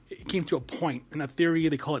 it came to a point. In that theory,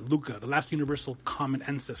 they call it LUCA, the last universal common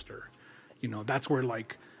ancestor. That's where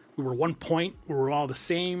like we were one point, we were all the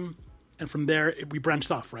same, and from there we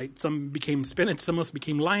branched off. Right? Some became spinach, some of us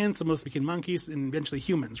became lions, some of us became monkeys, and eventually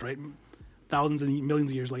humans. Right? Thousands and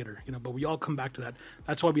millions of years later. But we all come back to that.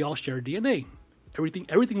 That's why we all share DNA.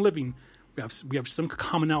 Everything living, we have some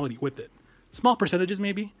commonality with it. Small percentages,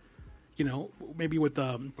 maybe. Maybe with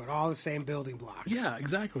But all the same building blocks. yeah,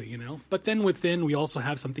 exactly. But then within we also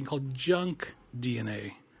have something called junk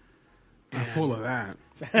DNA. I'm full of that.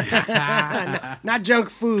 Not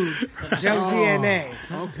junk food, junk DNA.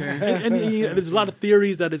 Okay. and there's a lot of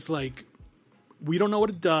theories that it's like we don't know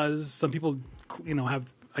what it does. Some people,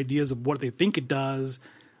 have ideas of what they think it does,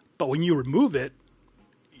 but when you remove it,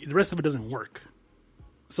 the rest of it doesn't work.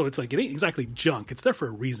 So it's like it ain't exactly junk. It's there for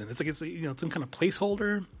a reason. It's like it's some kind of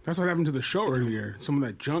placeholder. That's what happened to the show earlier. Some of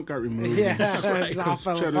that junk got removed. Yeah, Right. it's all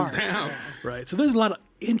fell Shut us apart. down. Right. So there's a lot of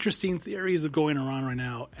interesting theories of going around right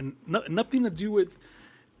now, and nothing to do with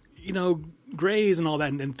grays and all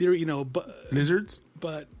that, and theory. But Lizards?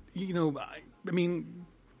 I mean.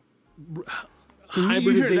 You hear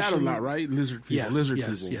Hybridization that a lot, right? Lizard people. Yes, lizard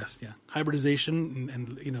yes, people. yes, yeah. Hybridization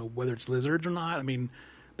and whether it's lizards or not. I mean,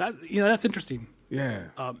 that's interesting. Yeah.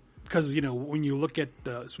 Because when you look at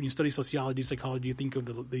when you study sociology, psychology, you think of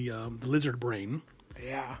the lizard brain,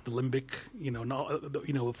 Yeah. the limbic, and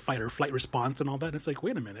all, fight or flight response and all that. And it's like,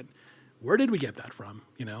 wait a minute, where did we get that from?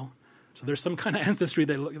 So there's some kind of ancestry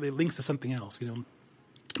that links to something else,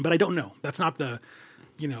 But I don't know. That's not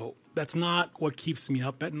that's not what keeps me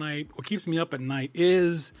up at night. What keeps me up at night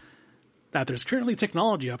is that there's currently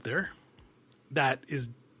technology up there that is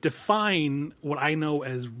defying what I know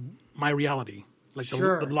as my reality, like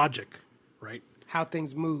the logic, right? How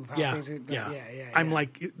things move. Yeah. I'm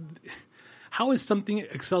like, how is something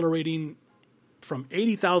accelerating from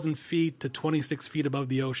 80,000 feet to 26 feet above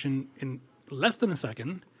the ocean in less than a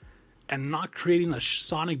second and not creating a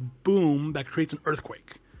sonic boom that creates an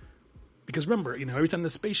earthquake? Because remember, every time the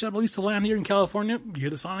space shuttle used to land here in California, you hear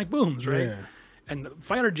the sonic booms, right? Yeah. And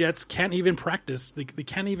fighter jets can't even practice. They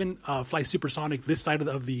can't even fly supersonic this side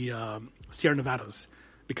of the Sierra Nevadas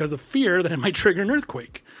because of fear that it might trigger an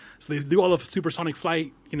earthquake. So they do all the supersonic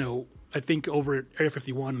flight, I think over at Area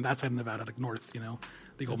 51 and that side of Nevada, like north,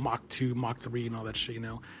 They go Mach 2, Mach 3 and all that shit,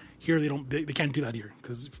 Here they can't do that here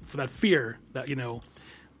because for that fear that,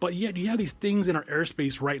 But yet you have these things in our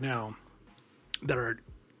airspace right now that are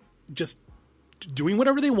just doing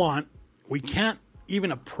whatever they want. We can't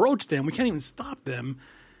even approach them. We can't even stop them.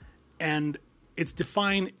 And it's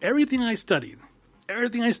defying everything I studied.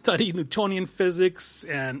 Newtonian physics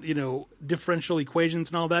and, differential equations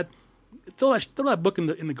and all that. Throw that book in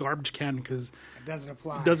the garbage can because it doesn't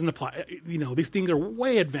apply. These things are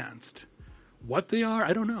way advanced. What they are,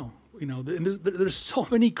 I don't know. There's so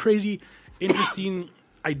many crazy, interesting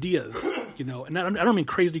ideas, and I don't mean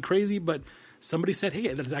crazy, but somebody said,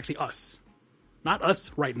 hey, that is actually us. Not us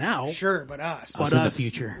right now. Sure, but us. Us in the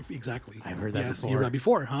future. Exactly. I've heard that before. You heard that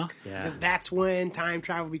before, huh? Yeah. Because that's when time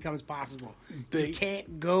travel becomes possible. You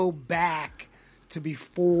can't go back to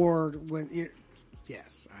before when...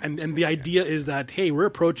 Yes. And the idea is that, hey, we're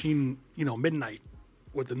approaching, midnight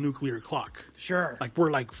with the nuclear clock. Sure. Like we're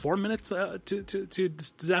like 4 minutes to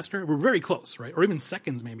disaster. We're very close, right? Or even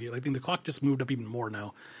seconds, maybe. I think the clock just moved up even more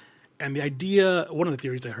now. And the idea, one of the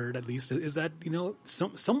theories I heard at least, is that,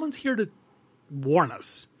 someone's here to warn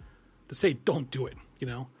us, to say, don't do it,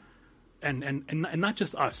 and not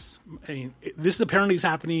just us. I mean, this apparently is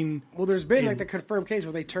happening. Well, there's been like the confirmed case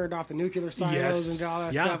where they turned off the nuclear silos and all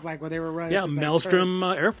that stuff, like when they were running. Yeah, Maelstrom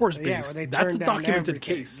Air Force Base. Yeah, where they that's a turned documented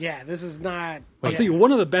everything. case. Yeah, this is not. I'll tell you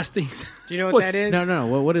one of the best things. Do you know what that is?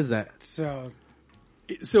 No. What is that? So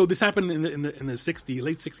this happened in the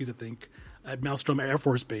late 60s, I think, at Maelstrom Air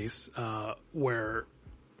Force Base, where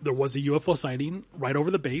there was a UFO sighting right over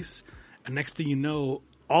the base, and next thing you know,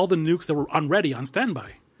 all the nukes that were on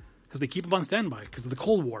standby, because they keep them on standby because of the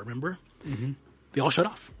Cold War. Remember, they all shut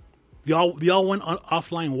off. They all went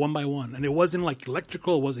offline one by one, and it wasn't like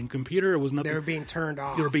electrical, it wasn't computer, it was nothing. They were being turned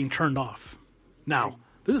off. They were being turned off. Now,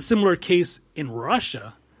 there's a similar case in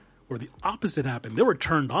Russia where the opposite happened. They were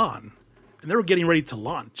turned on, and they were getting ready to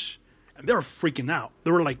launch, and they were freaking out.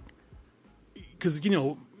 They were like, because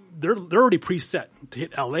they're already preset to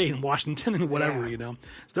hit LA and Washington and whatever, so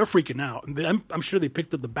they're freaking out. And I'm sure they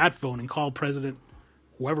picked up the bat phone and called President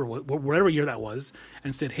whatever year that was,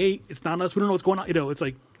 and said, "Hey, it's not us. We don't know what's going on." It's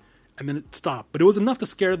like, and then it stopped. But it was enough to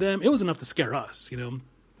scare them. It was enough to scare us.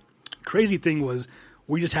 Crazy thing was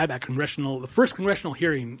we just had the first congressional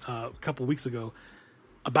hearing a couple weeks ago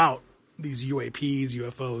about these UAPs,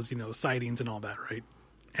 UFOs, sightings and all that, right?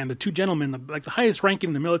 And the two gentlemen, like the highest ranking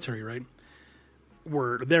in the military, right,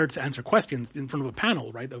 were there to answer questions in front of a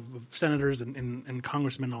panel, right, of senators and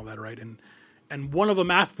congressmen and all that, right? And one of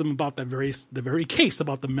them asked them about the very case,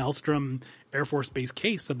 about the Maelstrom Air Force Base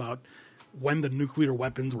case, about when the nuclear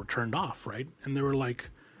weapons were turned off, right? And they were like,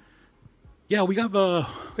 "Yeah, we have no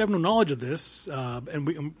knowledge of this, and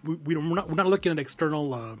we're not looking at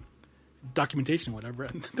external documentation, or whatever."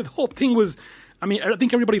 And the whole thing was, I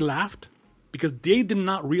think everybody laughed because they did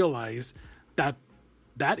not realize that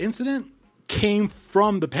incident came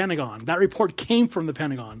from the Pentagon. That report came from the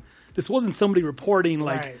Pentagon. This wasn't somebody reporting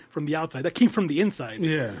from the outside. That came from the inside.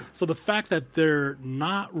 Yeah. So the fact that they're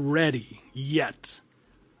not ready yet,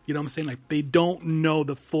 what I'm saying? Like they don't know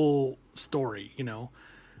the full story, and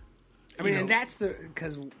that's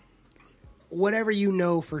because whatever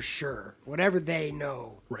for sure, whatever they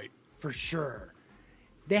know, right, for sure,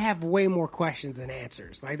 they have way more questions than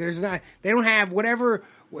answers. Like they don't have whatever,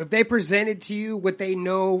 if they presented to you what they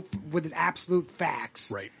know with absolute facts.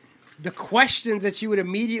 Right. The questions that you would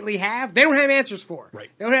immediately have, they don't have answers for. Right.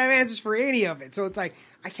 They don't have answers for any of it. So it's like,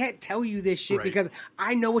 I can't tell you this shit because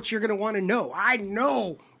I know what you're going to want to know. I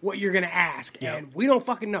know what you're going to ask, and we don't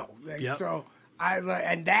fucking know. So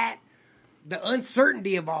the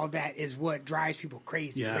uncertainty of all that is what drives people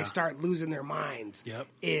crazy. Yeah. They start losing their minds. Yep.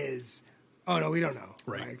 Is Oh no, we don't know.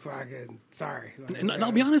 Right. Like, fucking, sorry. Like, And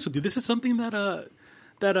I'll be honest with you, this is something that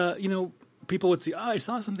you know, people would see. Oh, I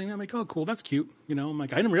saw something. I'm like, oh, cool, that's cute. You know, I'm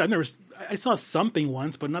like, I saw something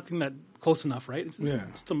once, but nothing that close enough, right?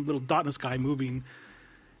 It's some little dot in the sky moving.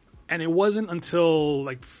 And it wasn't until,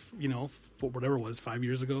 like, you know, whatever it was, 5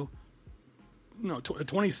 years ago. No,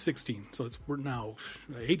 2016. So we're now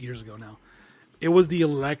 8 years ago now. It was the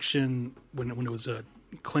election when it was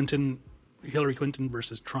Hillary Clinton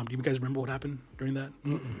versus Trump. Do you guys remember what happened during that?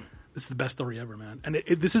 Mm-mm. This is the best story ever, man. And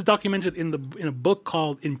this is documented in a book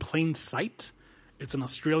called In Plain Sight. It's an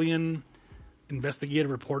Australian investigative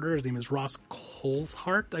reporter. His name is Ross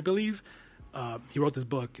Coulthart, I believe. He wrote this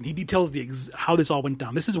book, and he details how this all went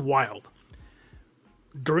down. This is wild.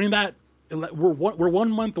 During that, we're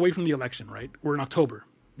 1 month away from the election, right? We're in October.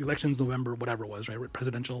 The election's November, whatever it was, right?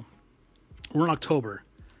 Presidential. We're in October.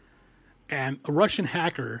 And a Russian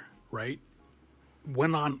hacker, right,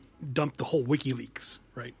 dumped the whole WikiLeaks,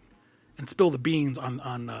 right? And spilled the beans on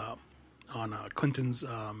Clinton's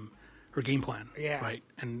her game plan, right?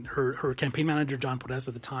 And her campaign manager John Podesta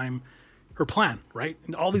at the time, her plan, right?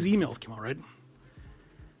 And all these emails came out, right?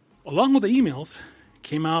 Along with the emails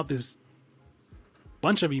came out this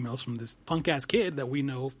bunch of emails from this punk ass kid that we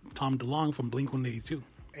know, Tom DeLonge from Blink-182.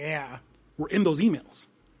 Yeah, were in those emails.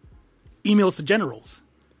 Emails to generals,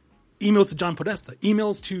 emails to John Podesta,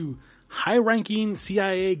 emails to high-ranking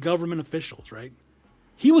CIA government officials, right?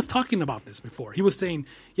 He was talking about this before. He was saying,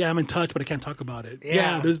 yeah, I'm in touch, but I can't talk about it.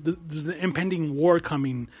 Yeah, there's an impending war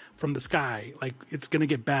coming from the sky. Like, it's going to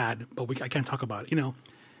get bad, but I can't talk about it, you know?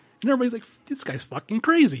 And everybody's like, this guy's fucking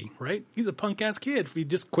crazy, right? He's a punk-ass kid. He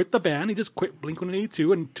just quit the band. He just quit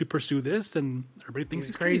Blink-182 and to pursue this, and everybody thinks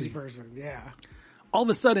he's crazy. Person, yeah. All of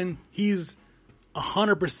a sudden, he's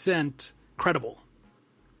 100% credible.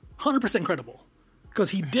 100% credible.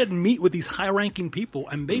 Because he did meet with these high-ranking people,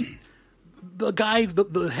 and the guy,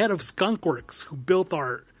 the head of Skunkworks, who built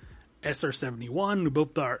our SR-71, who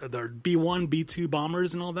built our B-1, B-2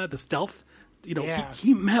 bombers and all that, the stealth, you know,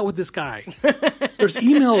 he met with this guy. There's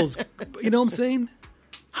emails, you know what I'm saying?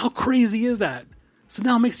 How crazy is that? So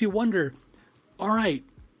now it makes you wonder, all right,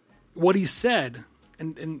 what he said,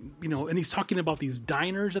 and you know, and he's talking about these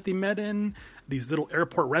diners that they met in, these little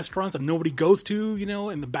airport restaurants that nobody goes to, you know,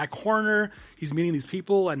 in the back corner. He's meeting these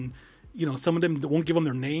people, and you know, some of them won't give them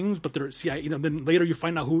their names, but they're CIA. You know, then later you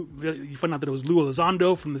find out that it was Lou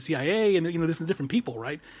Elizondo from the CIA, and you know, different people,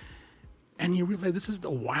 right? And you realize this is a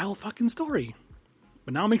wild fucking story.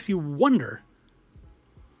 But now it makes you wonder,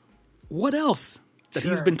 what else that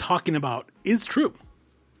he's been talking about is true?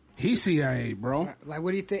 He's CIA, bro. Like,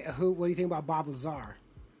 what do you think? What do you think about Bob Lazar?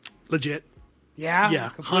 Legit.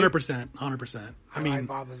 Yeah, 100%. I mean, like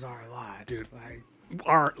Bob Lazar a lot, dude. Like,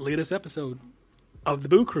 our latest episode of the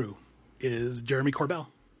Boo Crew is Jeremy Corbell.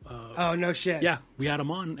 Oh no shit! Yeah, we had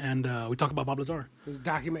him on, and we talk about Bob Lazar.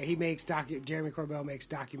 Jeremy Corbell makes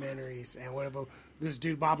documentaries, and one of them, this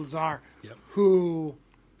dude Bob Lazar, yep, who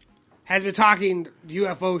has been talking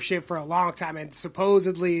UFO shit for a long time, and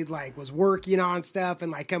supposedly like was working on stuff,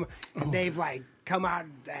 and like they've like come out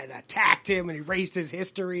and attacked him and erased his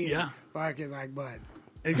history. Yeah, and fucking like, but.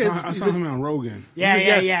 I saw him on Rogan. Yeah,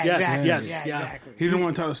 yes, exactly. He didn't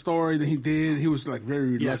want to tell the story that he did. He was like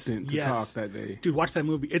very reluctant to talk that day. Dude, watch that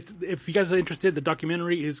movie. If you guys are interested, the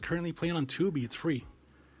documentary is currently playing on Tubi. It's free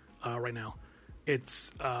right now.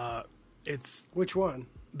 It's which one?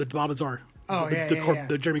 The Bob Lazar. Oh,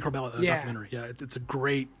 the Jeremy Corbell documentary. Yeah, it's a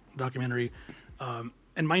great documentary.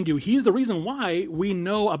 And mind you, he's the reason why we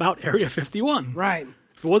know about Area 51. Right.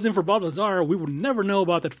 If it wasn't for Bob Lazar, we would never know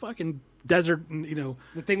about that fucking desert, you know,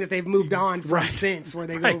 the thing that they've moved on from since, where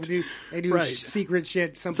they go do secret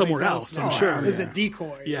shit somewhere else. I'm sure it's a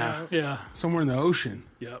decoy. Yeah, somewhere in the ocean.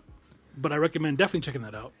 Yeah, but I recommend definitely checking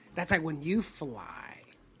that out. That's like when you fly,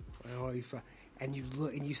 and you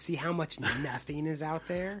look and you see how much nothing is out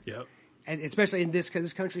there. Yep. And especially in this, because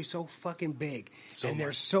this country's so fucking big,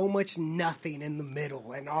 there's so much nothing in the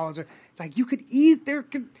middle, and all. It's like you could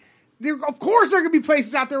of course, there could be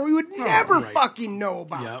places out there we would never fucking know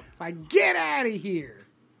about. Yep. Like, get out of here.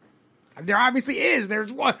 There obviously is. There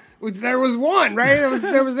was one, right?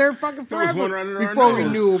 There was there fucking forever one right before we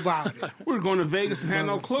knew about it. We were going to Vegas and had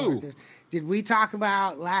no clue. Did we talk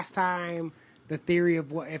about last time the theory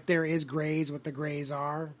of what if there is grays, what the grays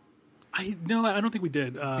are? I don't think we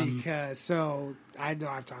did. Because I know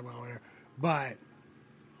I've talked about it, but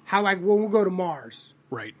how like when we go to Mars,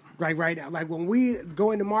 right now, like when we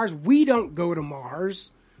go into Mars, we don't go to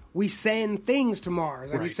Mars. We send things to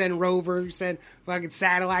Mars. Like we send rovers, we send fucking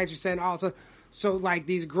satellites, we send all. So like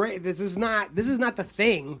these great. This is not the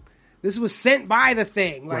thing This was sent by the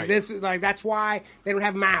thing. Like Right. this, like that's why they don't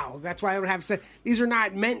have mouths. That's why they don't have. These are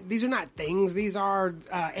not meant. These are not things. These are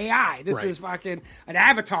AI. This Right. is fucking an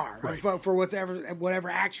avatar Right. for whatever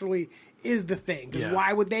actually is the thing. Because Yeah.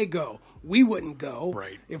 why would they go? We wouldn't go.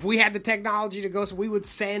 Right. If we had the technology to go, so we would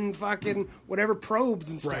send fucking whatever probes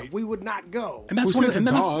and stuff. Right. We would not go. And that's Who one of, sends and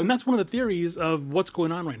a that's, dog? and that's one of the theories of what's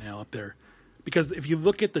going on right now up there. Because if you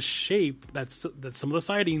look at the shape that some of the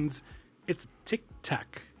sightings, it's tic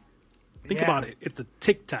tac. Think Yeah. about it. It's a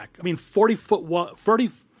tic tac. I mean, 40 foot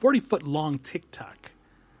long tic tac.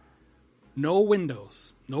 No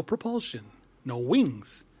windows, no propulsion, no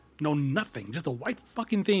wings, no nothing. Just a white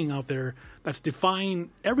fucking thing out there that's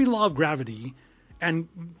defying every law of gravity and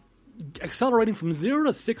accelerating from 0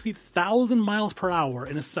 to 60,000 miles per hour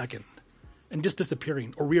in a second, and just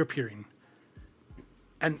disappearing or reappearing.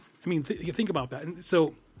 And I mean, you think about that. And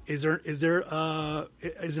so, is there an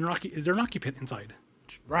occupant inside?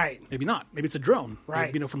 Right. Maybe not. Maybe it's a drone,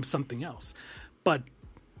 Right. From something else. But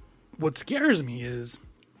what scares me is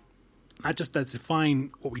not just that's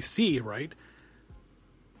defying what we see, right?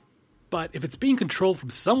 But if it's being controlled from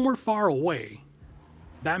somewhere far away,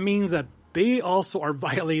 that means that they also are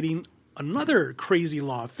violating another crazy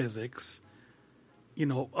law of physics,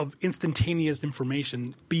 of instantaneous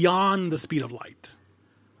information beyond the speed of light.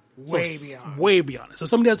 Way beyond. Way beyond. So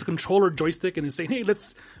somebody has a controller joystick and is saying, "Hey,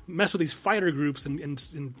 let's mess with these fighter groups and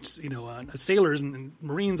sailors and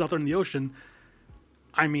Marines out there in the ocean."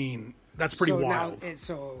 I mean, that's pretty wild.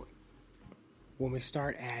 So when we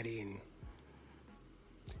start adding,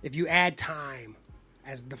 if you add time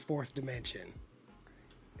as the fourth dimension,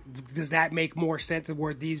 does that make more sense of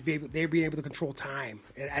where they're being able to control time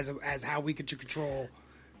as how we could control,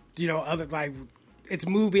 other like. It's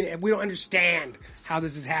moving, and we don't understand how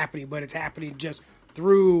this is happening, but it's happening just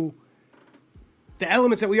through the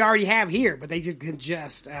elements that we already have here. But they just can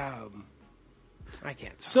I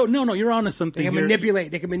can't. So no, you're onto something. They can here.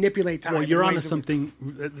 manipulate. They can manipulate time. Well, you're in onto ways that something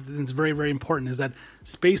that's very, very important. Is that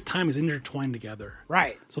space time is intertwined together,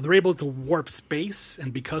 right? So they're able to warp space,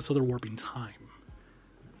 and because so they're warping time.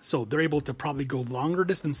 So they're able to probably go longer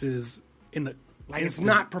distances in the. Like it's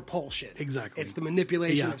not propulsion. Exactly. It's the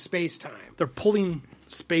manipulation Yeah. of space time. They're pulling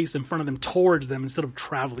space in front of them towards them instead of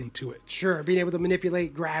traveling to it. Sure, being able to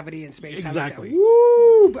manipulate gravity and space time. Exactly. Like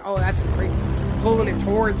that. Woo! Oh, that's great. Pulling it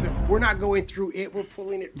towards them. We're not going through it. We're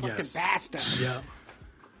pulling it fucking Yes. past us. Yeah.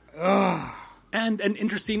 And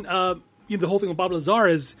interesting, the whole thing with Bob Lazar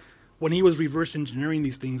is when he was reverse engineering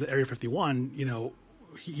these things at Area 51,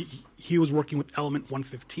 he was working with element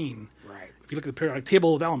 115. Right. If you look at the periodic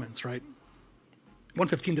table of elements, right?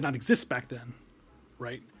 115 did not exist back then,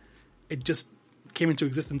 right? It just came into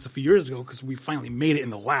existence a few years ago because we finally made it in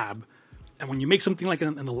the lab. And when you make something like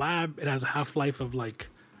in the lab, it has a half-life of like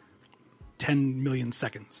 10 million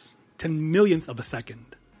seconds, 10 millionth of a second.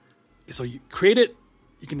 So you create it,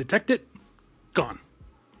 you can detect it, gone.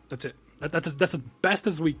 That's it. That's as best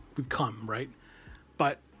as we've come, right?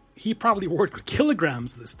 But he probably worked with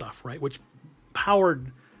kilograms of this stuff, right? Which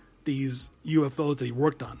powered these UFOs that he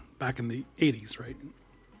worked on back in the 80s, right?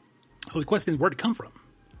 So the question is, where'd it come from?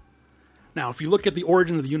 Now, if you look at the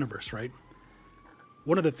origin of the universe, right?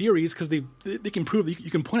 One of the theories, because they can prove,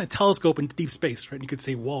 you can point a telescope into deep space, right? And you could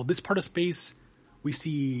say, well, this part of space, we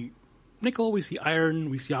see nickel, we see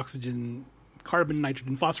iron, we see oxygen, carbon,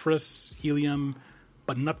 nitrogen, phosphorus, helium,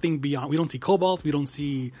 but nothing beyond. We don't see cobalt, we don't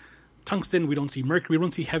see tungsten, we don't see mercury, we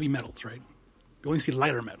don't see heavy metals, right? We only see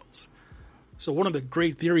lighter metals. So one of the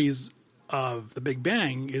great theories of the Big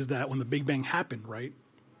Bang is that when the Big Bang happened, right,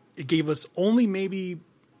 it gave us only maybe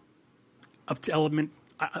up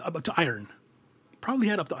to iron. Probably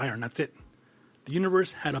had up to iron. That's it. The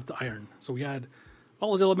universe had up to iron. So we had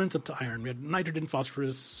all those elements up to iron. We had nitrogen,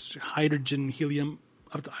 phosphorus, hydrogen, helium,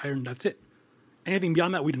 up to iron. That's it. Anything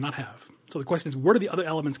beyond that, we did not have. So the question is, where do the other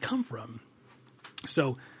elements come from?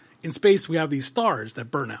 So in space, we have these stars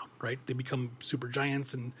that burn out, right? They become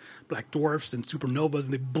supergiants and black dwarfs and supernovas,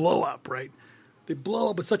 and they blow up, right? They blow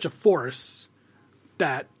up with such a force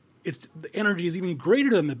that the energy is even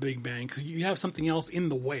greater than the Big Bang because you have something else in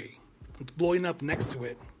the way. It's blowing up next to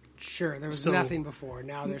it. Sure, there was So- nothing before.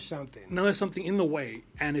 Now there's something. Now there's something in the way,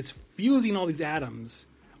 and it's fusing all these atoms,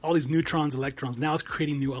 all these neutrons, electrons. Now it's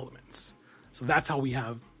creating new elements. So that's how we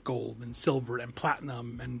have gold and silver and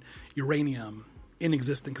platinum and uranium in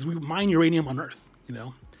existence, because we mine uranium on Earth,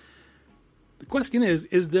 The question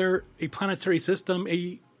is there a planetary system,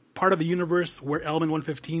 a part of the universe where element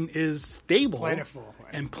 115 is stable Plentiful.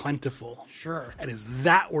 and plentiful? Sure. And is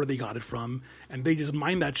that where they got it from? And they just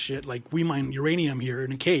mine that shit like we mine uranium here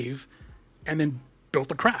in a cave and then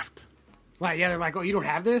built a craft. Like, yeah, they're like, oh, you don't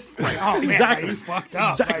have this? Like, oh, man, Exactly. like, you fucked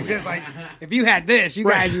up. Exactly. Like, if you had this, you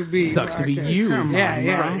guys would be... Sucks to be okay. you. Come Yeah, on,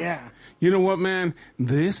 yeah, bro. yeah. You know what, man?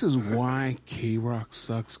 This is why K-Rock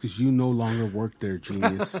sucks, because you no longer work there,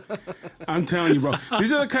 genius. I'm telling you, bro.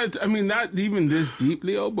 These are the kind of, I mean, not even this deep,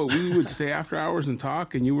 Leo, but we would stay after hours and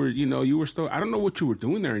talk, and you were still, I don't know what you were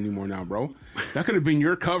doing there anymore now, bro. That could have been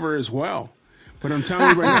your cover as well. But I'm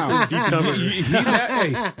telling you right now, Deep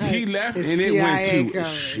cover. he left His and it went CIA to cover.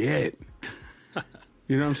 shit.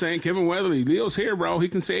 You know what I'm saying? Kevin Weatherly, Leo's here, bro. He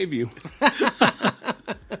can save you.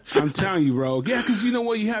 I'm telling you, bro. Yeah, because you know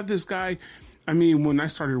what? You have this guy. I mean, when I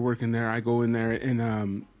started working there, I go in there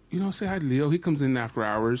and, say hi to Leo. He comes in after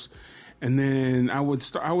hours. And then I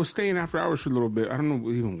was staying after hours for a little bit. I don't know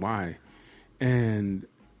even why. And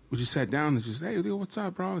we just sat down and just, hey, Leo, what's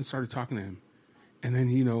up, bro? And started talking to him. And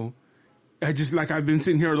then, I just, like, I've been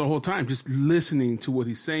sitting here the whole time just listening to what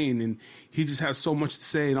he's saying. And he just has so much to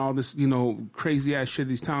say and all this, crazy ass shit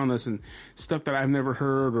he's telling us and stuff that I've never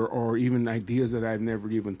heard or even ideas that I've never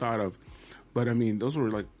even thought of. But, I mean, those were,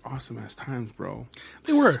 like, awesome ass times, bro.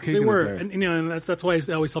 They were. Just They kicking it were. there. And that's why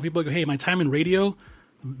I always tell people, hey, my time in radio,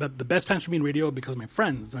 the best times for me in radio because my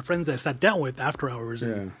friends that I sat down with after hours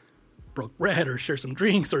and broke bread or shared some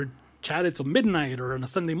drinks or chatted till midnight or on a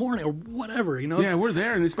Sunday morning or whatever, Yeah, we're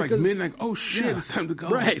there, and it's like Because- midnight. Oh, shit, yeah. it's time to go.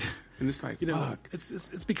 Right. And it's like, fuck.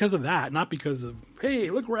 It's because of that, not because of, hey,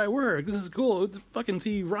 look where I work. This is cool. Fucking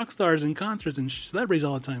see rock stars and concerts and celebrities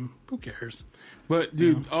all the time. Who cares? But,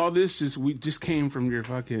 dude, all this we just came from your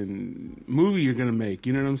fucking movie you're going to make.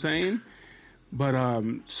 You know what I'm saying? But,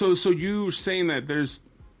 so you were saying that there's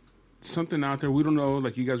something out there. We don't know,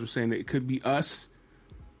 like you guys were saying, that it could be us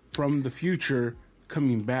from the future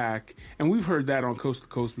coming back. And we've heard that on Coast to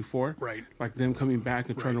Coast before. Right. Like them coming back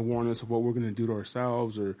and trying to warn us of what we're going to do to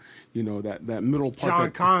ourselves or, that middle part. John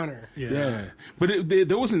that- Connor. Yeah. But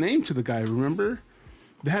there was a name to the guy, remember?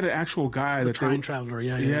 They had an actual guy that Time traveler,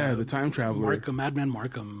 Yeah, the time traveler. Markham, Madman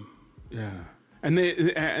Markham. Yeah. And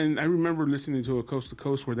I remember listening to a Coast to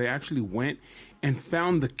Coast where they actually went and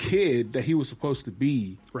found the kid that he was supposed to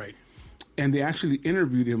be. Right. And they actually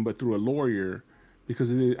interviewed him, but through a lawyer, because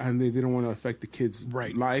they didn't want to affect the kid's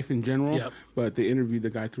life in general. Yep. But they interviewed the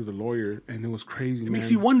guy through the lawyer, and it was crazy, It makes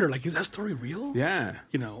you wonder, like, is that story real? Yeah.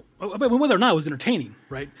 But whether or not it was entertaining,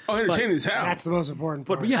 right? Oh, entertaining as hell. That's the most important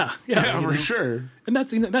part. But yeah, for sure. And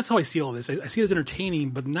that's how I see all this. I see it as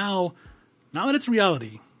entertaining, but now that it's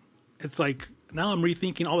reality, it's like now I'm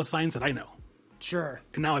rethinking all the signs that I know, Sure.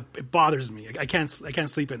 and now it bothers me. I can't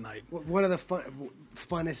sleep at night. One of the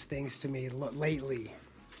funnest things to me lately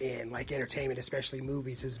in like entertainment, especially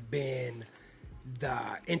movies, has been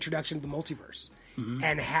the introduction of the multiverse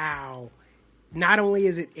and how not only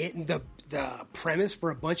is it the premise for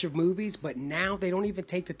a bunch of movies, but now they don't even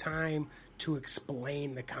take the time to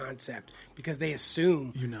explain the concept because they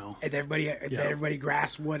assume that everybody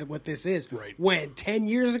grasps what this is. Right. When 10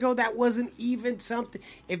 years ago that wasn't even something.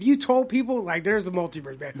 If you told people like there's a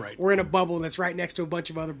multiverse, man, Right. we're in a bubble that's right next to a bunch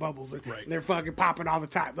of other bubbles, and Right. they're fucking popping all the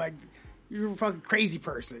time, like. You're a fucking crazy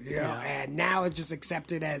person, Yeah. And now it's just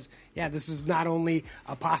accepted as, this is not only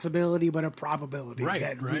a possibility but a probability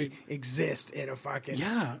that we exist in a fucking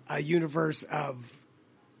a universe of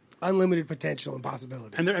unlimited potential and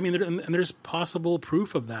possibilities. And there's possible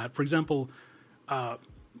proof of that. For example,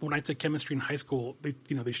 when I took chemistry in high school,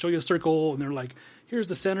 they show you a circle and they're like, here's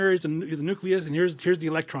the center, here's the nucleus, and here's the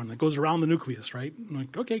electron that goes around the nucleus, right? I'm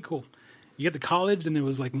like, okay, cool. You get to college, and it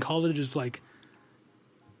was like in college, it's like,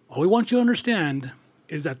 all we want you to understand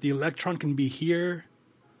is that the electron can be here,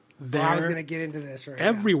 there, I was going to get into this right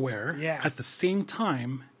everywhere now. at the same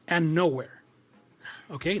time and nowhere.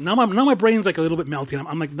 Okay, now my brain's like a little bit melting.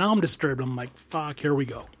 I'm like, now I'm disturbed. I'm like, fuck, here we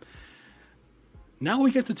go. Now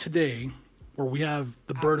we get to today, where we have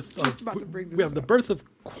the birth of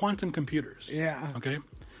quantum computers. Yeah. Okay,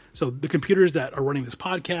 so the computers that are running this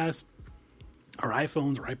podcast, our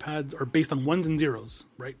iPhones, our iPads, are based on ones and zeros,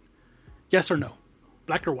 right? Yes or no,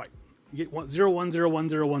 black or white. You get 0, 1, 0, 1,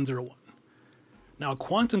 0, 1, 0, 1. Now, a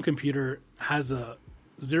quantum computer has a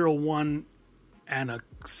 0, 1, and a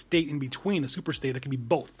state in between, a super state that can be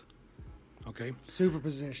both. Okay?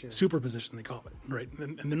 Superposition, they call it, right?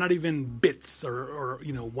 And they're not even bits or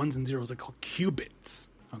ones and zeros. They're called qubits.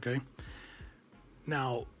 Okay?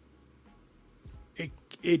 Now,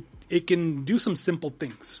 it can do some simple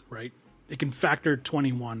things, right? It can factor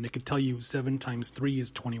 21. It can tell you 7 times 3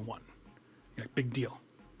 is 21. Yeah, big deal,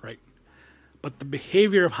 right? But the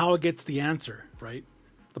behavior of how it gets the answer, right?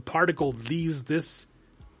 The particle leaves this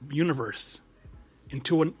universe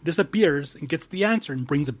disappears and gets the answer and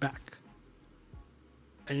brings it back.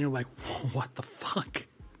 And you're like, what the fuck?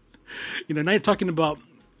 Now you're talking about,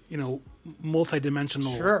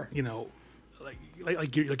 multi-dimensional, Sure.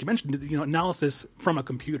 Like you mentioned, analysis from a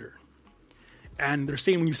computer. And they're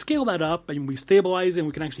saying when you scale that up and we stabilize it and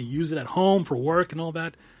we can actually use it at home for work and all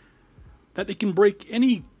that they can break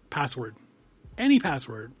any password. Any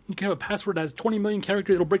password. You can have a password that has 20 million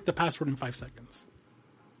characters, it'll break the password in 5 seconds.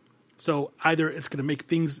 So either it's going to make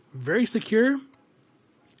things very secure,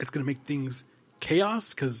 it's going to make things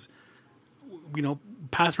chaos, because,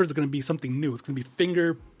 passwords are going to be something new. It's going to be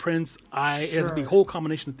fingerprints, it's going to be a whole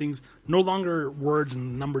combination of things, no longer words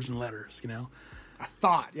and numbers and letters, A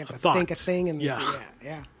thought. You have to think a thing. And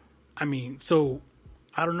yeah. I mean, so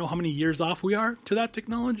I don't know how many years off we are to that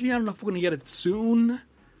technology. I don't know if we're going to get it soon,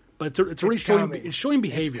 but it's already showing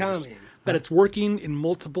behaviors that it's working in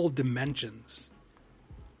multiple dimensions.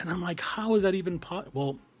 And I'm like, how is that even possible?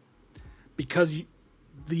 Well, because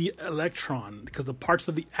the parts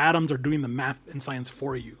of the atoms are doing the math and science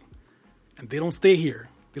for you. And they don't stay here.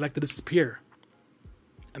 They like to disappear.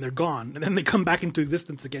 And they're gone. And then they come back into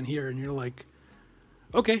existence again here. And you're like,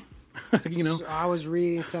 okay. So I was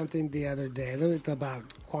reading something the other day about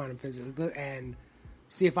quantum physics. And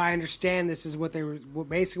see if I understand this is what they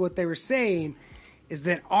were saying is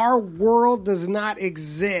that our world does not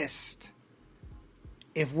exist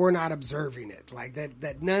if we're not observing it. Like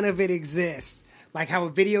that none of it exists. Like how a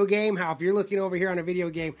video game, how if you're looking over here on a video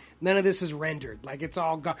game, none of this is rendered. Like it's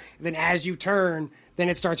all gone. Then as you turn, then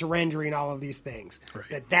it starts rendering all of these things.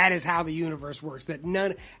 Right. That is how the universe works. That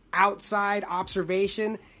none outside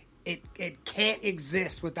observation, it can't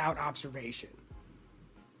exist without observation.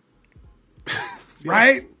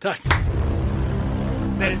 Right? That's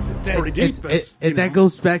pretty deep. That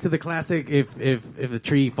goes back to the classic: if a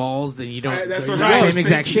tree falls, then you don't. That's do what the I was same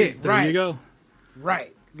exact thinking. shit. There you go.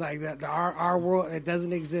 Right. Like our world, it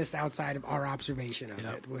doesn't exist outside of our observation of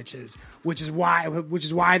it, which is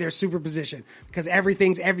why there's superposition, because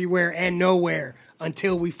everything's everywhere and nowhere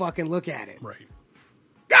until we fucking look at it. Right.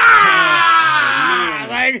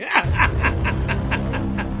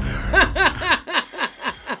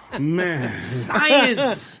 Man,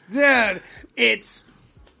 Science, dude, it's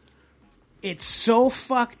so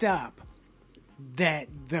fucked up that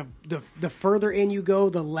the further in you go,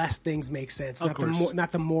 the less things make sense.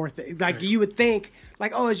 Not the more things. Like right. You would think,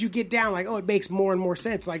 like, oh, as you get down, like, oh, it makes more and more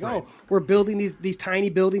sense. Like, right. Oh, we're building these tiny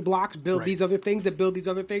building blocks, build right. these other things that build these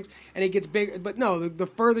other things, and it gets bigger. But no, the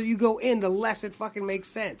further you go in, the less it fucking makes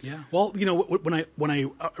sense. Yeah. Well, when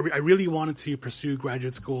I really wanted to pursue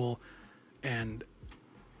graduate school and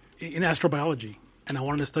in astrobiology, and I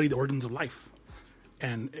wanted to study the origins of life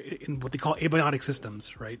and in what they call abiotic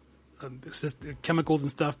systems, right? Chemicals and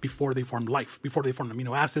stuff before they formed life, before they formed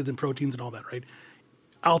amino acids and proteins and all that, right?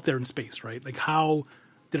 Out there in space, right? Like how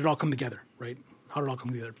did it all come together, right? How did it all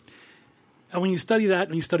come together? And when you study that,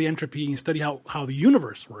 when you study entropy, and you study how the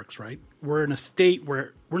universe works, right? We're in a state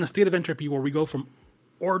of entropy where we go from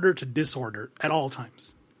order to disorder at all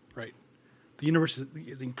times, right? The universe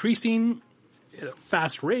is increasing at a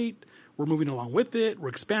fast rate. We're moving along with it. We're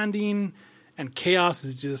expanding, and chaos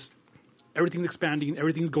is just. Everything's expanding.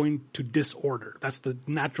 Everything's going to disorder. That's the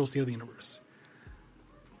natural state of the universe.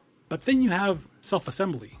 But then you have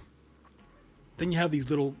self-assembly. Then you have these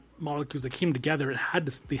little molecules that came together and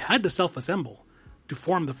they had to self-assemble to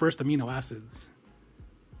form the first amino acids.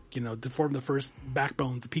 To form the first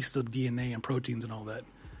backbones, the pieces of DNA and proteins and all that.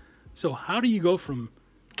 So how do you go from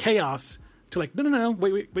chaos to like, no,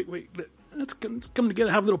 wait. Let's come together,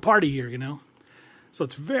 have a little party here, So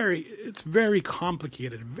it's very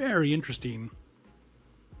complicated, very interesting.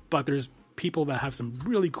 But there's people that have some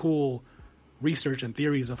really cool research and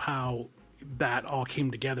theories of how that all came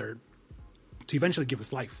together to eventually give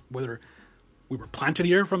us life. Whether we were planted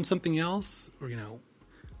here from something else, or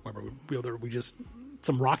whether we just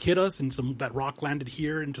some rock hit us and that rock landed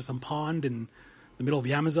here into some pond in the middle of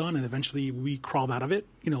the Amazon, and eventually we crawled out of it.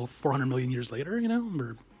 400 million years later.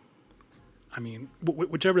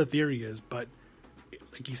 Whichever the theory is, but.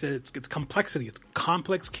 Like you said, it's complexity. It's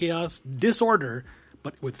complex chaos, disorder.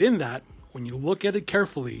 But within that, when you look at it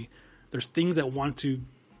carefully, there's things that want to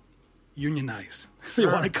unionize. They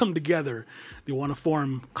want to come together. They want to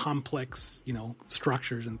form complex,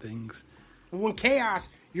 structures and things. When chaos,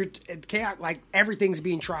 like everything's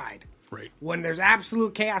being tried. Right. When there's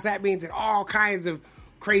absolute chaos, that means that all kinds of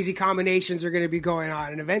crazy combinations are going to be going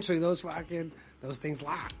on, and eventually those things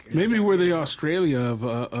lock. Maybe we're the Australia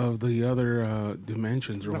of the other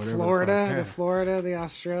dimensions or whatever. The Florida, the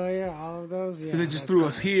Australia, all of those. Yeah, they just threw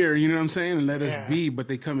us here, you know what I'm saying, and let us be, but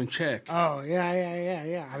they come and check. Oh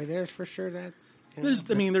yeah. I mean, there's for sure that's. There's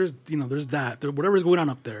that. Whatever's going on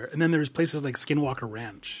up there, and then there's places like Skinwalker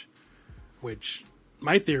Ranch, which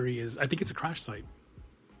my theory is I think it's a crash site.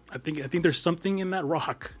 I think there's something in that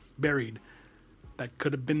rock buried that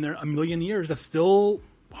could have been there a million years that's still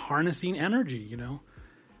harnessing energy, you know.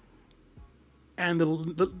 And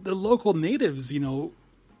the local natives, you know,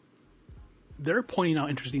 they're pointing out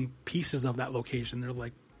interesting pieces of that location. They're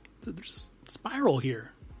like, there's a spiral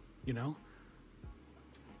here, you know.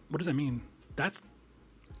 What does that mean? That's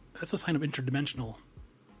a sign of interdimensional,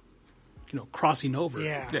 you know, crossing over.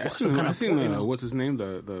 Yeah. Yeah, I've seen what's his name,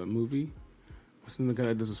 the movie. What's the guy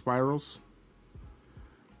that does the spirals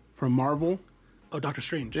from Marvel? Oh, Doctor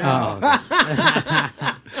Strange. Yeah.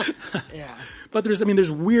 But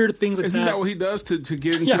there's weird things like Isn't that what he does to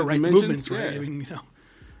get into the dimensions? Movements, right? Yeah. I mean, you know,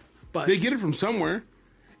 but They get it from somewhere.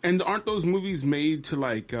 And aren't those movies made to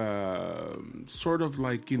like, sort of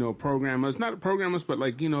like, you know, program us, not program us, but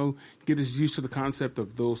like, you know, get us used to the concept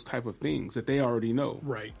of those type of things that they already know.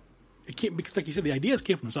 right. It can't, because like you said, the ideas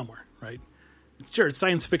came from somewhere, right? It's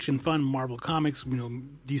science fiction, fun, Marvel comics, you know,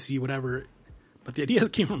 DC, whatever. But the ideas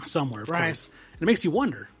came from somewhere, of course. And it makes you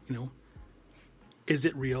wonder, you know, is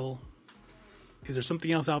it real? Is there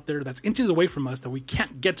something else out there that's inches away from us that we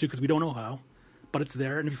can't get to because we don't know how, but it's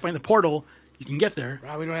there? And if you find the portal, you can get there.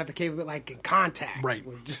 Right, we don't have the capability, like in Contact. Right.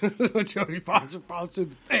 When Jodie Foster falls through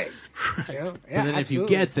the thing. Right. You know? But then if you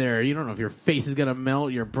absolutely. get there, you don't know if your face is gonna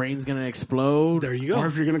melt, your brain's gonna explode. There you go. Or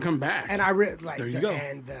if you're going to come back. And I like There you go.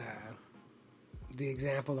 And the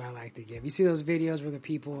example I like to give. You see those videos where the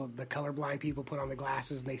colorblind people put on the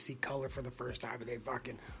glasses and they see color for the first time and they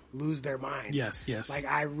fucking lose their minds. Yes. Like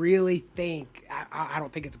I really think I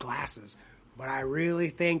don't think it's glasses, but I really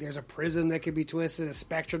think there's a prism that could be twisted, a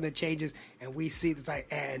spectrum that changes, and we see it's like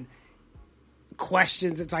and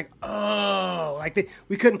questions. It's like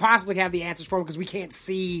we couldn't possibly have the answers for them because we can't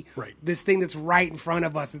see Right. this thing that's right in front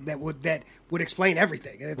of us that would explain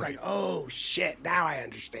everything. And it's Right. like, oh shit, now I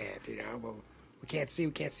understand. You know, but we can't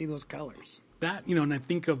see those colors. That, you know, and I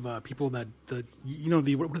think of people that what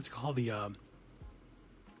is it called?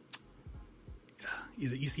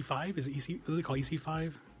 Is it EC5? Is it EC? What is it called?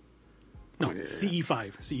 EC5? No, Oh, yeah.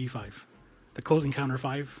 CE5. The Close Encounter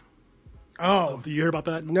 5. Oh You hear about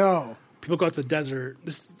that? no, People go out to the desert.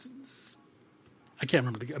 I can't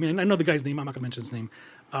remember. I know the guy's name. I'm not gonna mention his name.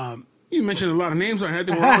 You mentioned a lot of names on here. I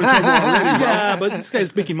think we're all in trouble already, bro. Yeah, but this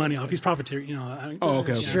guy's making money off. He's profiteering. You know. Oh,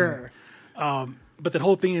 okay. sure. But that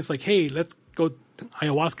whole thing is like, hey, let's go to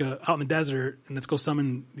ayahuasca out in the desert and let's go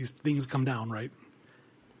summon these things to come down, right?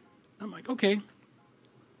 I'm like, okay.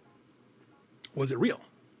 Was it real?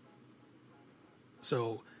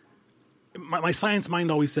 So my science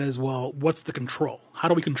mind always says, well, what's the control? How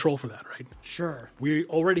do we control for that, right? Sure. We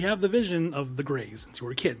already have the vision of the Greys since we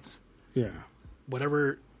were kids. Yeah.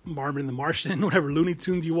 Whatever Marvin the Martian, whatever Looney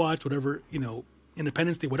Tunes you watch, whatever, you know,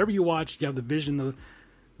 Independence Day, whatever you watch, you have the vision of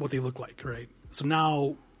what they look like, right? So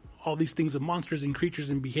now all these things of monsters and creatures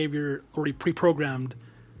and behavior already pre-programmed,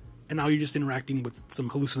 and now you're just interacting with some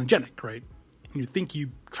hallucinogenic, right? And you think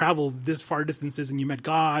you traveled this far distances and you met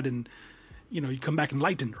God and, you know, you come back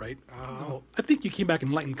enlightened, right? Well, I think you came back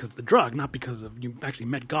enlightened because of the drug, not because of you actually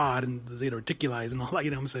met God and the Zeta Reticuli and all that,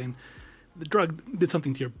 you know what I'm saying? The drug did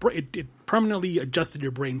something to your brain. It permanently adjusted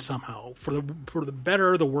your brain somehow for the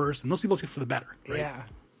better or the worse, and most people say for the better, right? Yeah.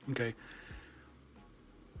 Okay.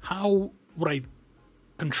 How would I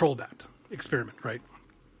control that experiment, right?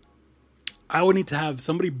 I would need to have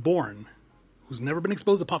somebody born who's never been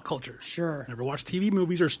exposed to pop culture. Sure. Never watched TV,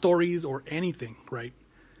 movies, or stories, or anything, right?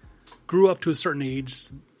 Grew up to a certain age,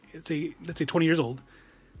 let's say 20 years old,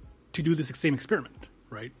 to do this same experiment,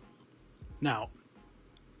 right? Now,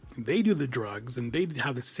 they do the drugs, and they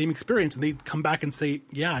have the same experience, and they come back and say,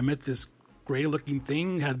 yeah, I met this great-looking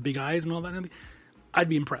thing, had big eyes and all that. I'd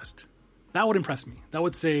be impressed. That would impress me. That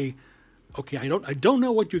would say, okay, I don't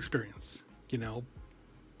know what you experience, you know,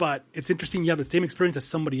 but it's interesting you have the same experience as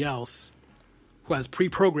somebody else who has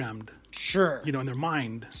pre-programmed, Sure. you know, in their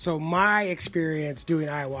mind. So my experience doing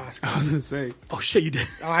ayahuasca. I was going to say. Oh, shit, you did.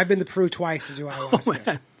 I've been to Peru twice to do ayahuasca. Oh,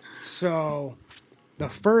 man. So the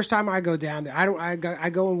first time I go down there, I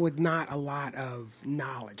go in with not a lot of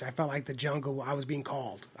knowledge. I felt like the jungle. I was being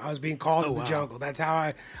called. To the wow. jungle. That's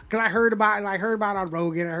how because I heard about it. I heard about it on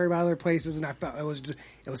Rogan. I heard about other places, and I felt it was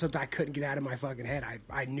something I couldn't get out of my fucking head.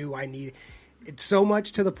 I knew I needed it so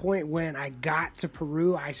much to the point when I got to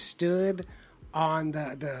Peru, I stood on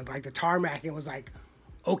the tarmac and was like,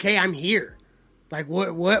 okay, I'm here. Like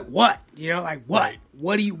what? You know, like what? Right.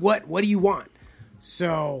 What do you want?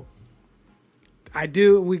 So we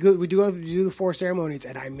do the 4 ceremonies,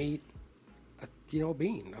 and I meet a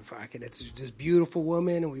being. It's this beautiful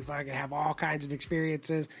woman, and we fucking have all kinds of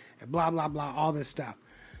experiences, and blah blah blah, all this stuff.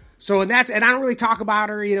 So and I don't really talk about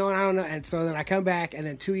her, and I don't know. And so then I come back, and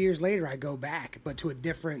then 2 years later I go back, but to a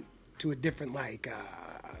different like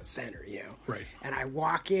center, Right. And I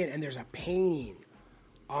walk in, and there's a painting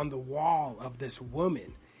on the wall of this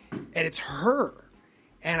woman, and it's her,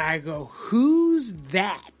 and I go, "Who's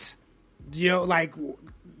that?" Like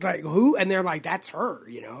who? And they're like, "That's her,"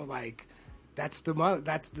 like that's the mother,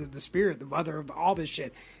 that's the spirit, the mother of all this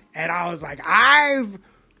shit. And I was like, I've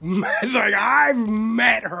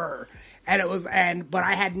met her, but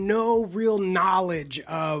I had no real knowledge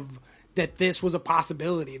of that this was a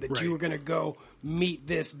possibility, that you were going to go meet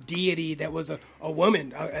this deity that was a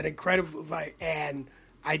woman, an incredible, and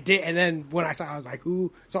I did. And then when I saw, I was like,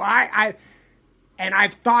 who? So I've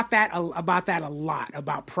thought about that a lot,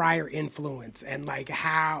 about prior influence and like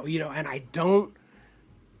how, and I don't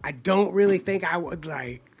really think I would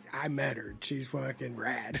I met her. She's fucking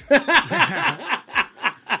rad.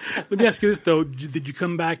 Let me ask you this though: did you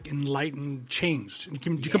come back enlightened, changed?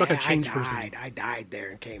 Did you come back a changed person? I died there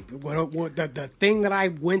and came. The thing that I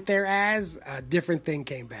went there as, a different thing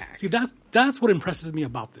came back. See, that's what impresses me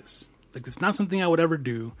about this. Like, it's not something I would ever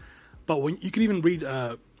do, but when you can even read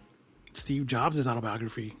Steve Jobs'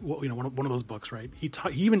 autobiography, one of those books, right?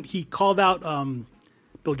 He called out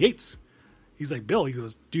Bill Gates. He's like, Bill, he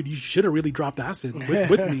goes, dude, you should have really dropped acid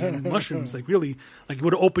with me and mushrooms. Like, really, like, it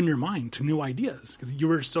would have opened your mind to new ideas because you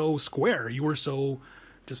were so square. You were so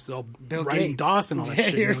just writing DOS and all that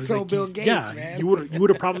shit. You're so Bill Gates, man. You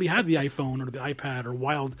would have probably had the iPhone or the iPad or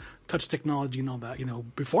wild touch technology and all that,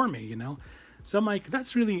 before me, So I'm like,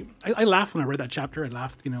 that's really, I laughed when I read that chapter. I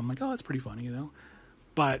laughed, I'm like, oh, that's pretty funny,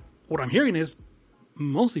 But what I'm hearing is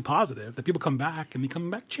mostly positive, that people come back and they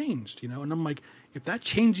come back changed, And I'm like, if that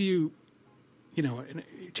changed you, and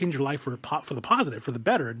it changed your life for the positive, for the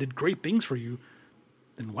better, did great things for you,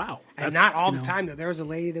 then wow. And not all the time, though. There was a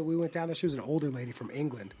lady that we went down there. She was an older lady from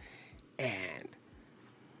England. And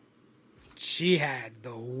she had I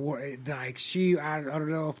don't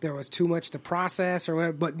know if there was too much to process or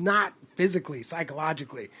whatever, but not physically,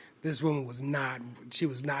 psychologically. This woman was not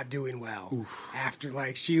doing well. Oof.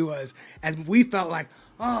 After, she was, as we felt like,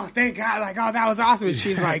 oh, thank God, oh, that was awesome. And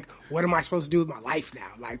she's like, what am I supposed to do with my life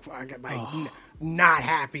now? Not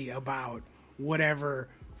happy about whatever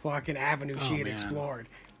fucking avenue she had explored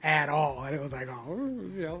at all. And it was like,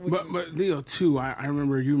 But Leo, too, I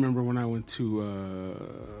remember, you remember when I went to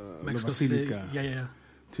Mexico City. Yeah.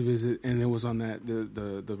 To visit, and it was on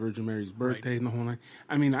the Virgin Mary's birthday and the whole night.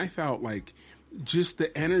 I mean, I felt like just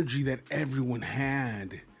the energy that everyone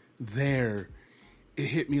had there, it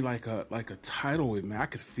hit me like a tidal wave, man. I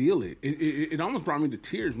could feel it. It almost brought me to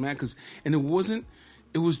tears, man.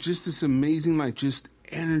 It was just this amazing, just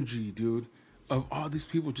energy, dude, of all these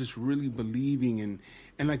people just really believing and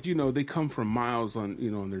they come from miles on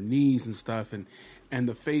their knees and stuff, and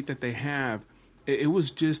the faith that they have. It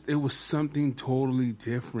was something totally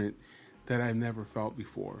different that I never felt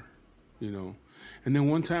before, And then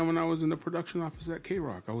one time when I was in the production office at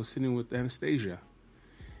K-Rock, I was sitting with Anastasia,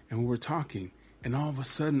 and we were talking, and all of a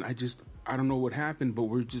sudden, I don't know what happened, but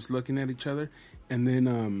we're just looking at each other, and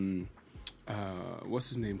then, what's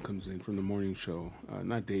his name comes in from the morning show?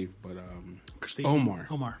 Not Dave, but Omar.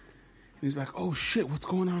 And he's like, "Oh shit, what's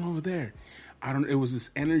going on over there?" It was this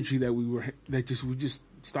energy that we just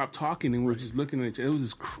stopped talking and we're just looking at each other. It was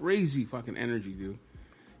this crazy fucking energy, dude.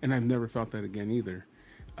 And I've never felt that again either.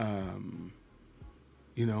 I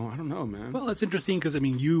don't know, man. Well, it's interesting because,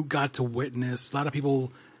 you got to witness, a lot of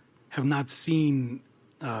people have not seen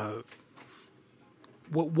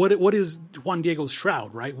what is Juan Diego's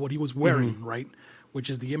shroud, right? What he was wearing, right?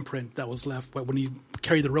 Which is the imprint that was left when he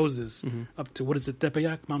carried the roses up to, what is it,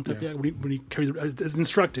 Tepeyac, Mount Tepeyac? Yeah. When he carried as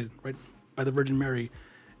instructed, right, by the Virgin Mary.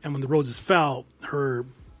 And when the roses fell, her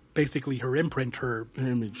imprint, her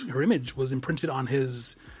image was imprinted on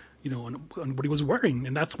his, on what he was wearing.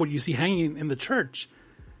 And that's what you see hanging in the church.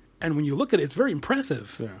 And when you look at it, it's very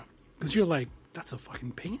impressive. Yeah. Because you're like, that's a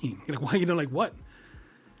fucking painting. What?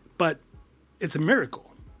 But it's a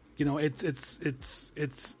miracle.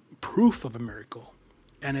 It's proof of a miracle.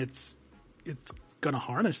 And it's going to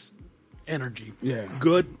harness energy. Yeah.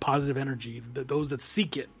 Good, positive energy. Those that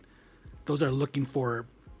seek it. Those that are looking for,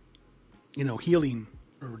 healing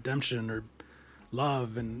or redemption or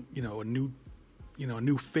love and, a new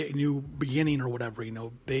beginning or whatever,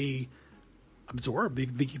 they absorb, they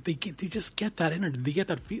just get that energy. They get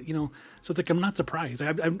that feel, so it's like, I'm not surprised.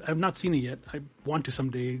 I've not seen it yet. I want to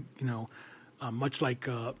someday, much like,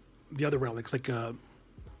 the other relics, like,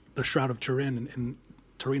 the Shroud of Turin in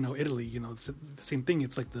Torino, Italy, it's the same thing.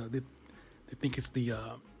 It's like they think it's the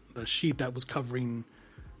sheet that was covering,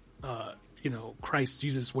 Christ,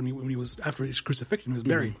 Jesus, when he was, after his crucifixion, he was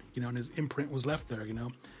buried, and his imprint was left there,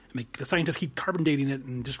 and the scientists keep carbon dating it,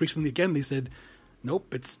 and just recently again they said,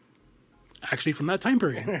 nope, it's actually from that time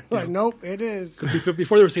period. Nope, it is.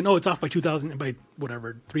 Before they were saying, it's off by 2000, by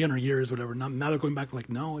whatever, 300 years, whatever. Now they're going back like,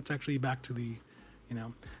 no, it's actually back to the,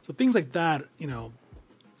 So things like that, I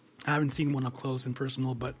haven't seen one up close and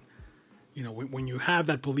personal, but, when you have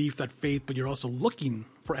that belief, that faith, but you're also looking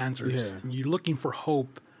for answers, and you're looking for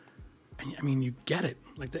hope, and you get it.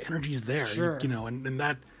 Like, the energy's there, sure. And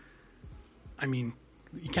that, you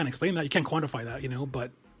can't explain that, you can't quantify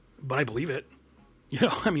that, but I believe it.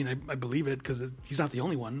 I believe it because he's not the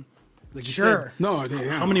only one. Like you sure. said, No,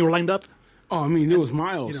 how many were lined up? Oh, it was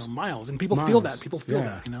miles. Miles, and people feel that. People feel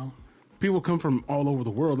that. People come from all over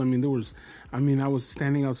the world. I was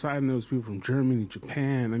standing outside and there was people from Germany,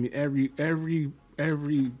 Japan.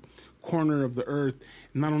 Every corner of the earth.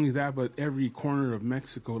 And not only that, but every corner of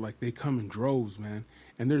Mexico. Like, they come in droves, man.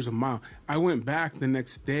 And there's a mile. I went back the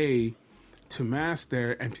next day to mass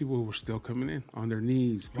there, and people were still coming in on their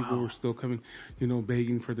knees. People were still coming,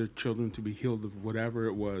 begging for their children to be healed of whatever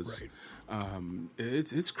it was. Right.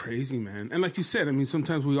 It's crazy, man. And like you said,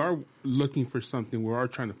 sometimes we are looking for something. We are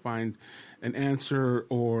trying to find an answer,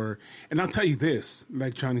 and I'll tell you this,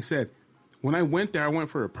 like Johnny said, when I went there, I went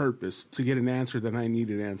for a purpose, to get an answer that I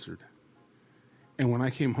needed answered. And when I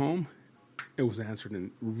came home, it was answered,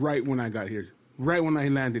 and right when I got here, right when I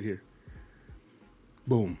landed here,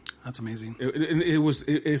 boom. That's amazing.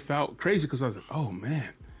 It felt crazy because I was like, oh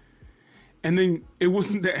man. And then it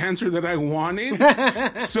wasn't the answer that I wanted.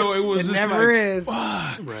 So it was just never like, is.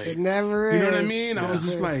 Fuck. Right. It never is. You know what I mean? I was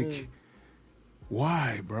just like,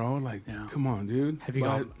 why, bro? Like, come on, dude. Have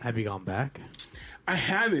you gone back? I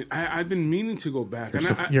haven't. I've been meaning to go back.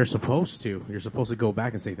 You're supposed to. You're supposed to go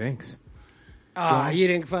back and say thanks. You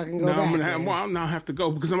didn't fucking go back. I'll now have to go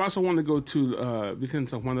because I also want to go to Virgen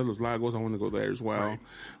San Juan de los Lagos. I want to go there as well.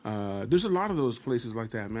 Right. There's a lot of those places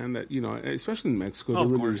like that, man. That especially in Mexico,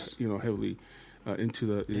 they're really heavily into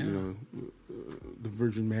the the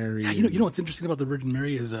Virgin Mary. Yeah, you know what's interesting about the Virgin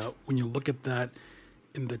Mary is when you look at that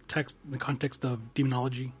in the context of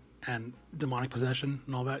demonology and demonic possession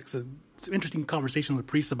and all that. It's an interesting conversation with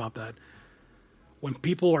priests about that. When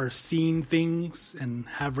people are seeing things and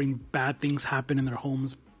having bad things happen in their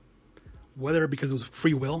homes, whether because it was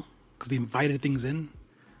free will, because they invited things in,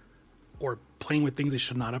 or playing with things they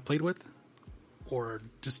should not have played with, or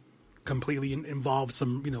just completely involved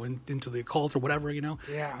some, into the occult or whatever,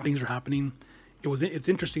 things are happening. It's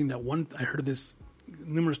interesting that I heard this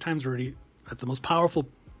numerous times already, that the most powerful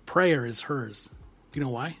prayer is hers. Do you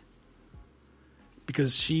know why?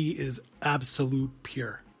 Because she is absolute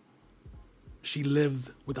pure. She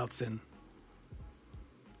lived without sin,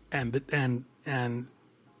 and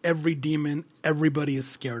every demon, everybody is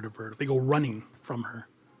scared of her. They go running from her.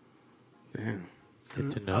 Damn,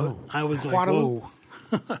 good to know. I was like, whoa.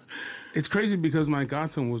 It's crazy because my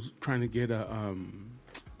godson was trying to get a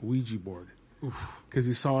Ouija board because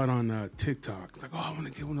he saw it on TikTok. It's like, I want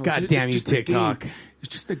to get one of those. God damn you, TikTok! It's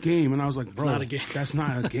just a game, and I was like, bro, it's not a game. That's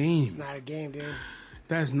not a game. It's not a game, dude.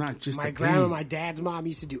 That's not just my a grandma, game. my dad's mom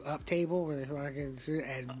used to do up table where and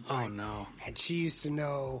she used to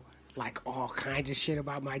know like all kinds of shit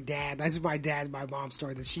about my dad. That's my mom's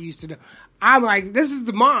story that she used to know. I'm like, this is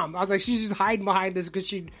the mom. I was like, she's just hiding behind this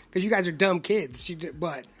because you guys are dumb kids.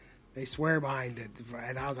 But they swear behind it,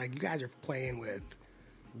 and I was like, you guys are playing with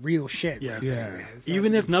real shit. Yes. Right? Yeah.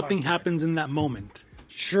 Even if nothing happens in that moment.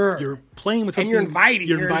 Sure. You're playing with something. And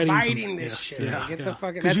you're inviting this shit. Yeah. Get the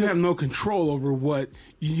fuck. Because you have no control over what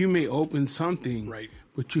you may open something, right?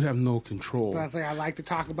 But you have no control. That's like I like to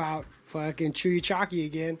talk about fucking Chuyachaki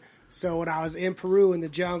again. So when I was in Peru in the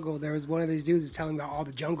jungle, there was one of these dudes who's telling me about all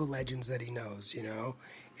the jungle legends that he knows,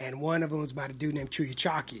 and one of them was about a dude named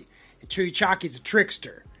Chuyachaki. And Chuyachaki's a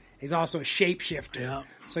trickster. He's also a shapeshifter. Yeah.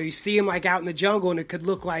 So you see him like out in the jungle, and it could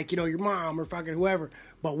look like your mom or fucking whoever,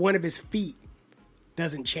 but one of his feet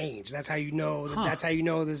doesn't change. That's how you know. That's how you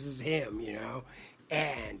know this is him.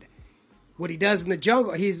 And what he does in the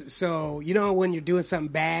jungle, when you're doing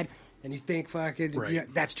something bad and you think fucking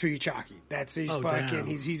that's Chuyachaki. That's his fucking. Damn.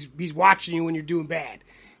 He's watching you when you're doing bad,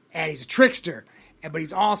 and he's a trickster. But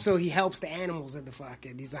he's also he helps the animals in the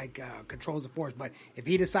fucking. He's like controls the force. But if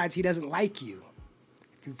he decides he doesn't like you,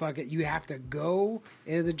 you have to go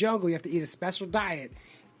into the jungle. You have to eat a special diet,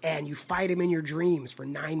 and you fight him in your dreams for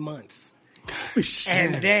 9 months. Holy shit.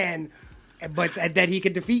 And but that he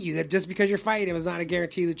could defeat you. That just because you're fighting him is not a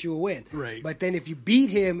guarantee that you will win. Right. But then if you beat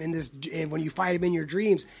him and when you fight him in your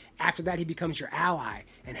dreams, after that he becomes your ally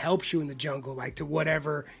and helps you in the jungle, like to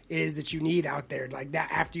whatever it is that you need out there. Like that,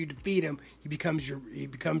 after you defeat him, he becomes your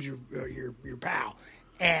pal.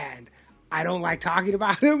 And I don't like talking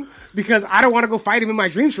about him because I don't want to go fight him in my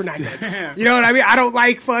dreams for 9 months. You know what I mean? I don't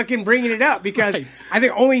like fucking bringing it up because I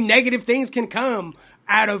think only negative things can come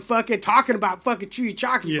out of fucking talking about fucking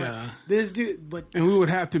Chuyachaki. Yeah. But this dude, and we would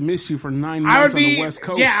have to miss you for 9 months on the West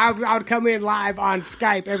Coast. Yeah, I would come in live on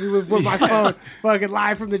Skype with my phone, fucking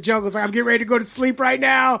live from the jungle. It's like, I'm getting ready to go to sleep right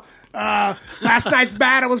now. Last night's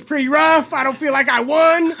battle was pretty rough. I don't feel like I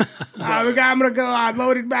won. I'm gonna go. I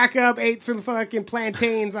loaded back up, ate some fucking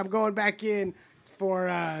plantains. I'm going back in for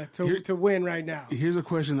to win right now. Here's a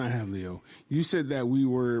question I have, Leo. You said that we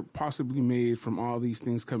were possibly made from all these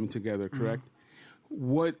things coming together, correct?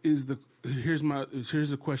 What is the here's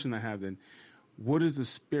the question I have then. What is the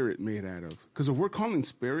spirit made out of? Because if we're calling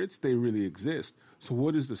spirits, they really exist. So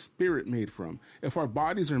what is the spirit made from? If our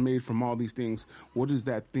bodies are made from all these things, what is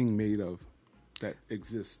that thing made of that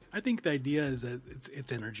exists? I think the idea is that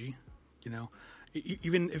it's energy, you know.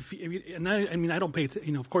 Even if I don't pay.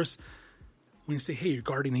 Of course, when you say, "Hey, your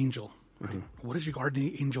guardian angel," right? What does your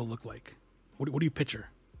guardian angel look like? What do you picture?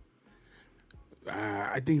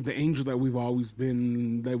 I think the angel that we've always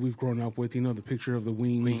been, that we've grown up with, the picture of the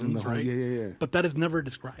wings and the whole, right? Yeah. But that is never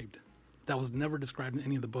described. That was never described in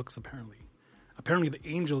any of the books, apparently. Apparently, the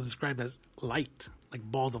angel is described as light, like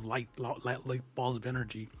balls of light, like balls of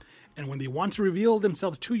energy. And when they want to reveal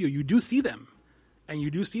themselves to you, you do see them. And you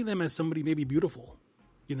do see them as somebody maybe beautiful,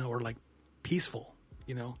 or like peaceful,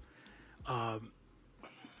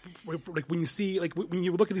 like when you see, like when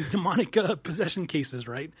you look at these demonic possession cases,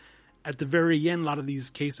 right? At the very end, a lot of these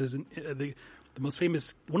cases, and the most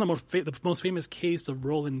famous case of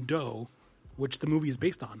Roland Doe, which the movie is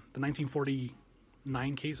based on, the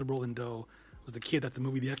 1949 case of Roland Doe, was the kid that the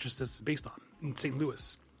movie The Exorcist is based on in St.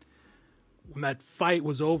 Louis. When that fight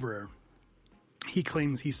was over, he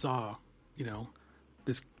claims he saw,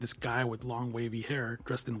 this guy with long wavy hair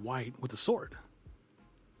dressed in white with a sword.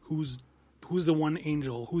 Who's the one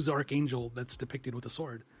angel? Who's the archangel that's depicted with a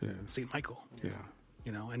sword? Yeah. Saint Michael. Yeah.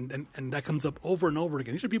 And that comes up over and over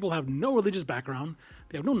again. These are people who have no religious background.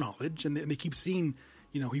 They have no knowledge, and they keep seeing,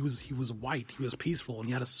 he was white, he was peaceful, and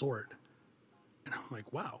he had a sword. And I'm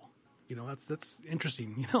like, wow, that's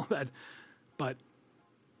interesting, that. But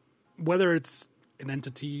whether it's an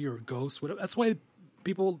entity or a ghost, whatever, that's why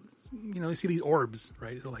people, they see these orbs,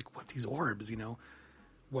 right? They're like, what's these orbs?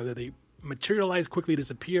 Whether they materialize, quickly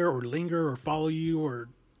disappear, or linger, or follow you, or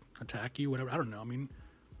attack you, whatever. I don't know. I mean,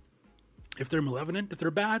 if they're malevolent, if they're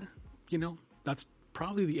bad, that's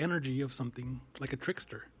probably the energy of something like a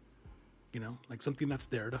trickster, like something that's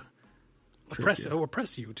there to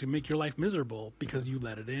oppress you, to make your life miserable because you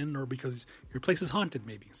let it in, or because your place is haunted,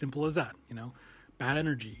 maybe. Simple as that, bad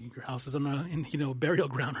energy. Your house is on a burial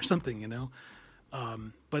ground or something,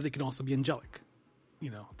 but it can also be angelic,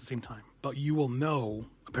 at the same time. But you will know,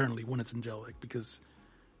 apparently, when it's angelic, because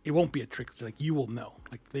it won't be a trickster. Like, you will know.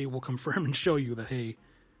 Like, they will confirm and show you that, hey,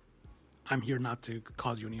 I'm here not to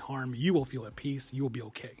cause you any harm. You will feel at peace. You will be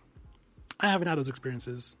okay. I haven't had those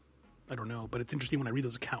experiences. I don't know, but it's interesting when I read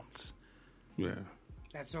those accounts. Yeah.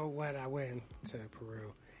 That's so when I went to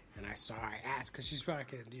Peru and I asked, because she's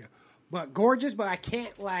fucking, but gorgeous, but I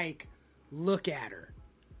can't, look at her.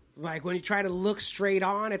 Like, when you try to look straight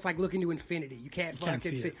on, it's like looking to infinity. You can't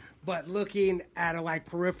fucking see. But looking at her,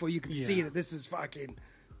 peripheral, you can see that this is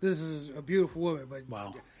a beautiful woman. But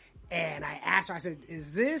wow. And I asked her, I said,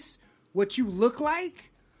 is this what you look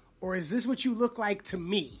like, or is this what you look like to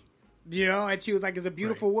me? And she was like, is a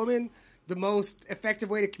beautiful woman the most effective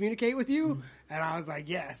way to communicate with you? Mm-hmm. And I was like,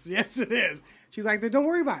 yes it is. She was like, then don't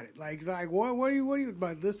worry about it. Like what are you,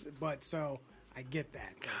 but so I get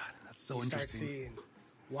that. God, that's so interesting. Start seeing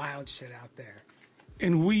wild shit out there.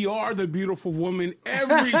 And we are the beautiful woman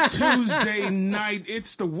every Tuesday night.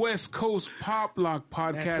 It's the West Coast Pop Lock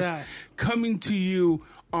Podcast coming to you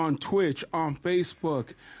on Twitch, on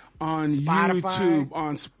Facebook, on YouTube,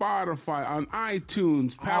 on Spotify, on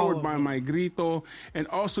iTunes, powered by My Grito. And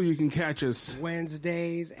also you can catch us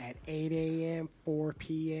Wednesdays at 8 a.m., 4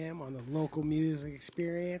 p.m. on the Local Music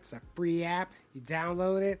Experience, a free app. You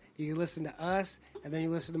download it, you can listen to us, and then you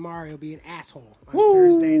listen to Mario be an asshole on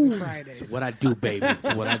Thursdays and Fridays. It's what I do, baby.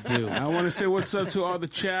 It's what I do. I want to say what's up to all the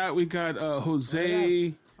chat. We got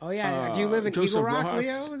Jose. Oh, yeah. Do you live in Joseph Eagle Rock,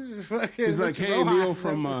 Rojas. Leo? He's like, hey, Rojas Leo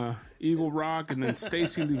from Eagle Rock, and then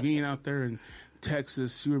Stacy Levine out there in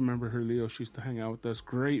Texas. You remember her, Leo? She used to hang out with us.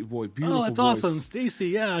 Great voice, beautiful. Oh, that's voice. awesome, Stacy.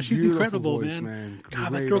 Yeah, she's Beautiful incredible, voice, man. God,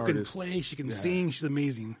 Great that girl artist. can play. She can sing. She's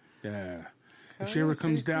amazing. Yeah. If she ever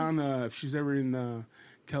comes down, if she's ever in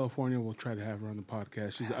California, we'll try to have her on the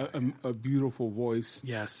podcast. She's a beautiful voice.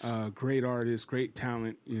 Yes. Great artist, great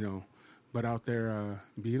talent, but out there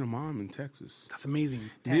being a mom in Texas. That's amazing.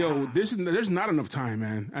 Leo, there's not enough time,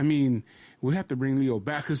 man. I mean, we have to bring Leo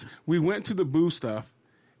back because we went to the Boo stuff,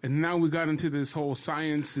 and now we got into this whole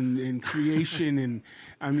science and creation, and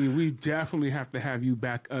I mean, we definitely have to have you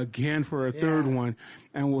back again for a third one,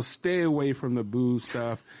 and we'll stay away from the Boo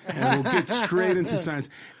stuff, and we'll get straight into science.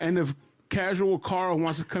 And if Casual Carl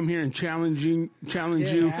wants to come here and challenge you,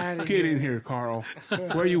 get in here, Carl.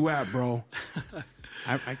 Where you at, bro?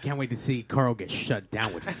 I can't wait to see Carl get shut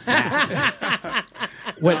down with facts.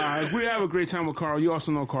 We have a great time with Carl. You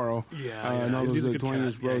also know Carl. Yeah. He's a good guy.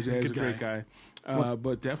 Bros. Yeah, he's a great guy.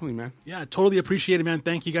 But definitely, man. Yeah, totally appreciate it, man.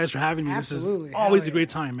 Thank you guys for having me. Absolutely. This is always a great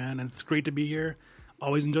time, man. And it's great to be here.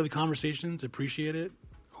 Always enjoy the conversations. Appreciate it.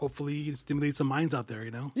 Hopefully it stimulates some minds out there,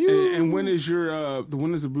 And when is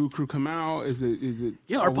when does the Boo Crew come out? Is it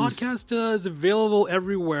our podcast is available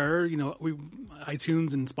everywhere,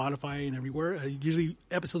 iTunes and Spotify and everywhere. Usually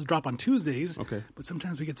episodes drop on Tuesdays. Okay. But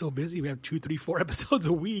sometimes we get so busy we have 2, 3, 4 episodes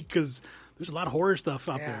a week because there's a lot of horror stuff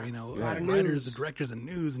out there, A lot of writers news. and directors and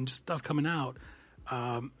news and just stuff coming out.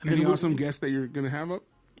 Any awesome guests that you're going to have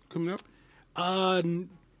coming up?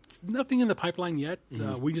 Nothing in the pipeline yet.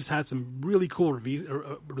 We just had some really cool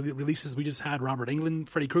releases. We just had Robert Englund,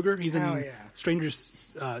 Freddy Krueger. He's in Stranger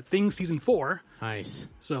Things season 4. Nice.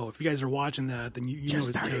 So if you guys are watching that, then you know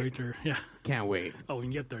his character. Yeah. Can't wait. Oh, we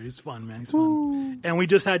can get there. He's fun, man. He's fun. And we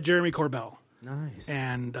just had Jeremy Corbell. Nice.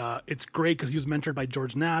 And it's great because he was mentored by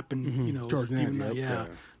George Knapp, and George Stephen, Knapp,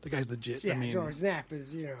 the guy's legit. Yeah, I mean, George Knapp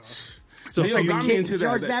is, so Leo got me into that.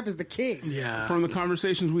 George Knapp is the king. yeah, From the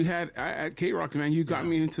conversations we had at K-Rock, man, you got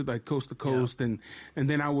me into like Coast to Coast, and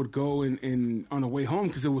then I would go and on the way home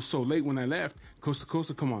because it was so late when I left. Coast to Coast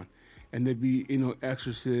would come on, and there'd be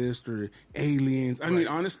Exorcist or Aliens. I mean,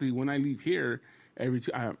 honestly, when I leave here,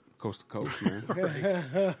 Coast to Coast, man.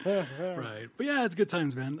 right. But yeah, it's good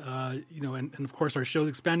times, man. And of course our show's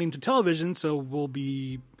expanding to television, so we'll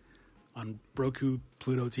be on Roku,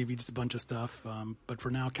 Pluto TV, just a bunch of stuff. But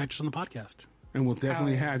for now, catch us on the podcast. And we'll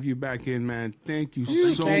definitely have you back in, man. Thank you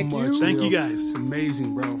so thank much. you. Thank Leo. you, guys.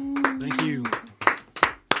 Amazing, bro. Thank you.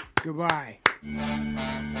 Goodbye.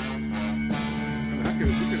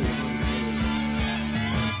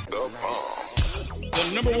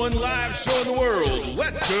 The number one live show in the world,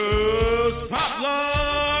 West Coast Pop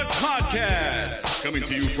Log Podcast. Coming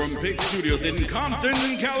to you from Pig Studios in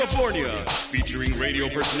Compton, California. Featuring radio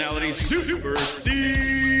personality Super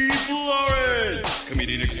Steve Flores.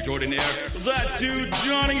 Comedian extraordinaire, that dude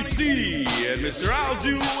Johnny C. And Mr. I'll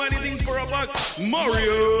Do Anything for a Buck,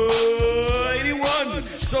 Mario 81.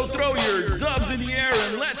 So throw your dubs in the air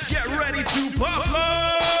and let's get ready to pop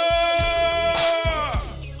log.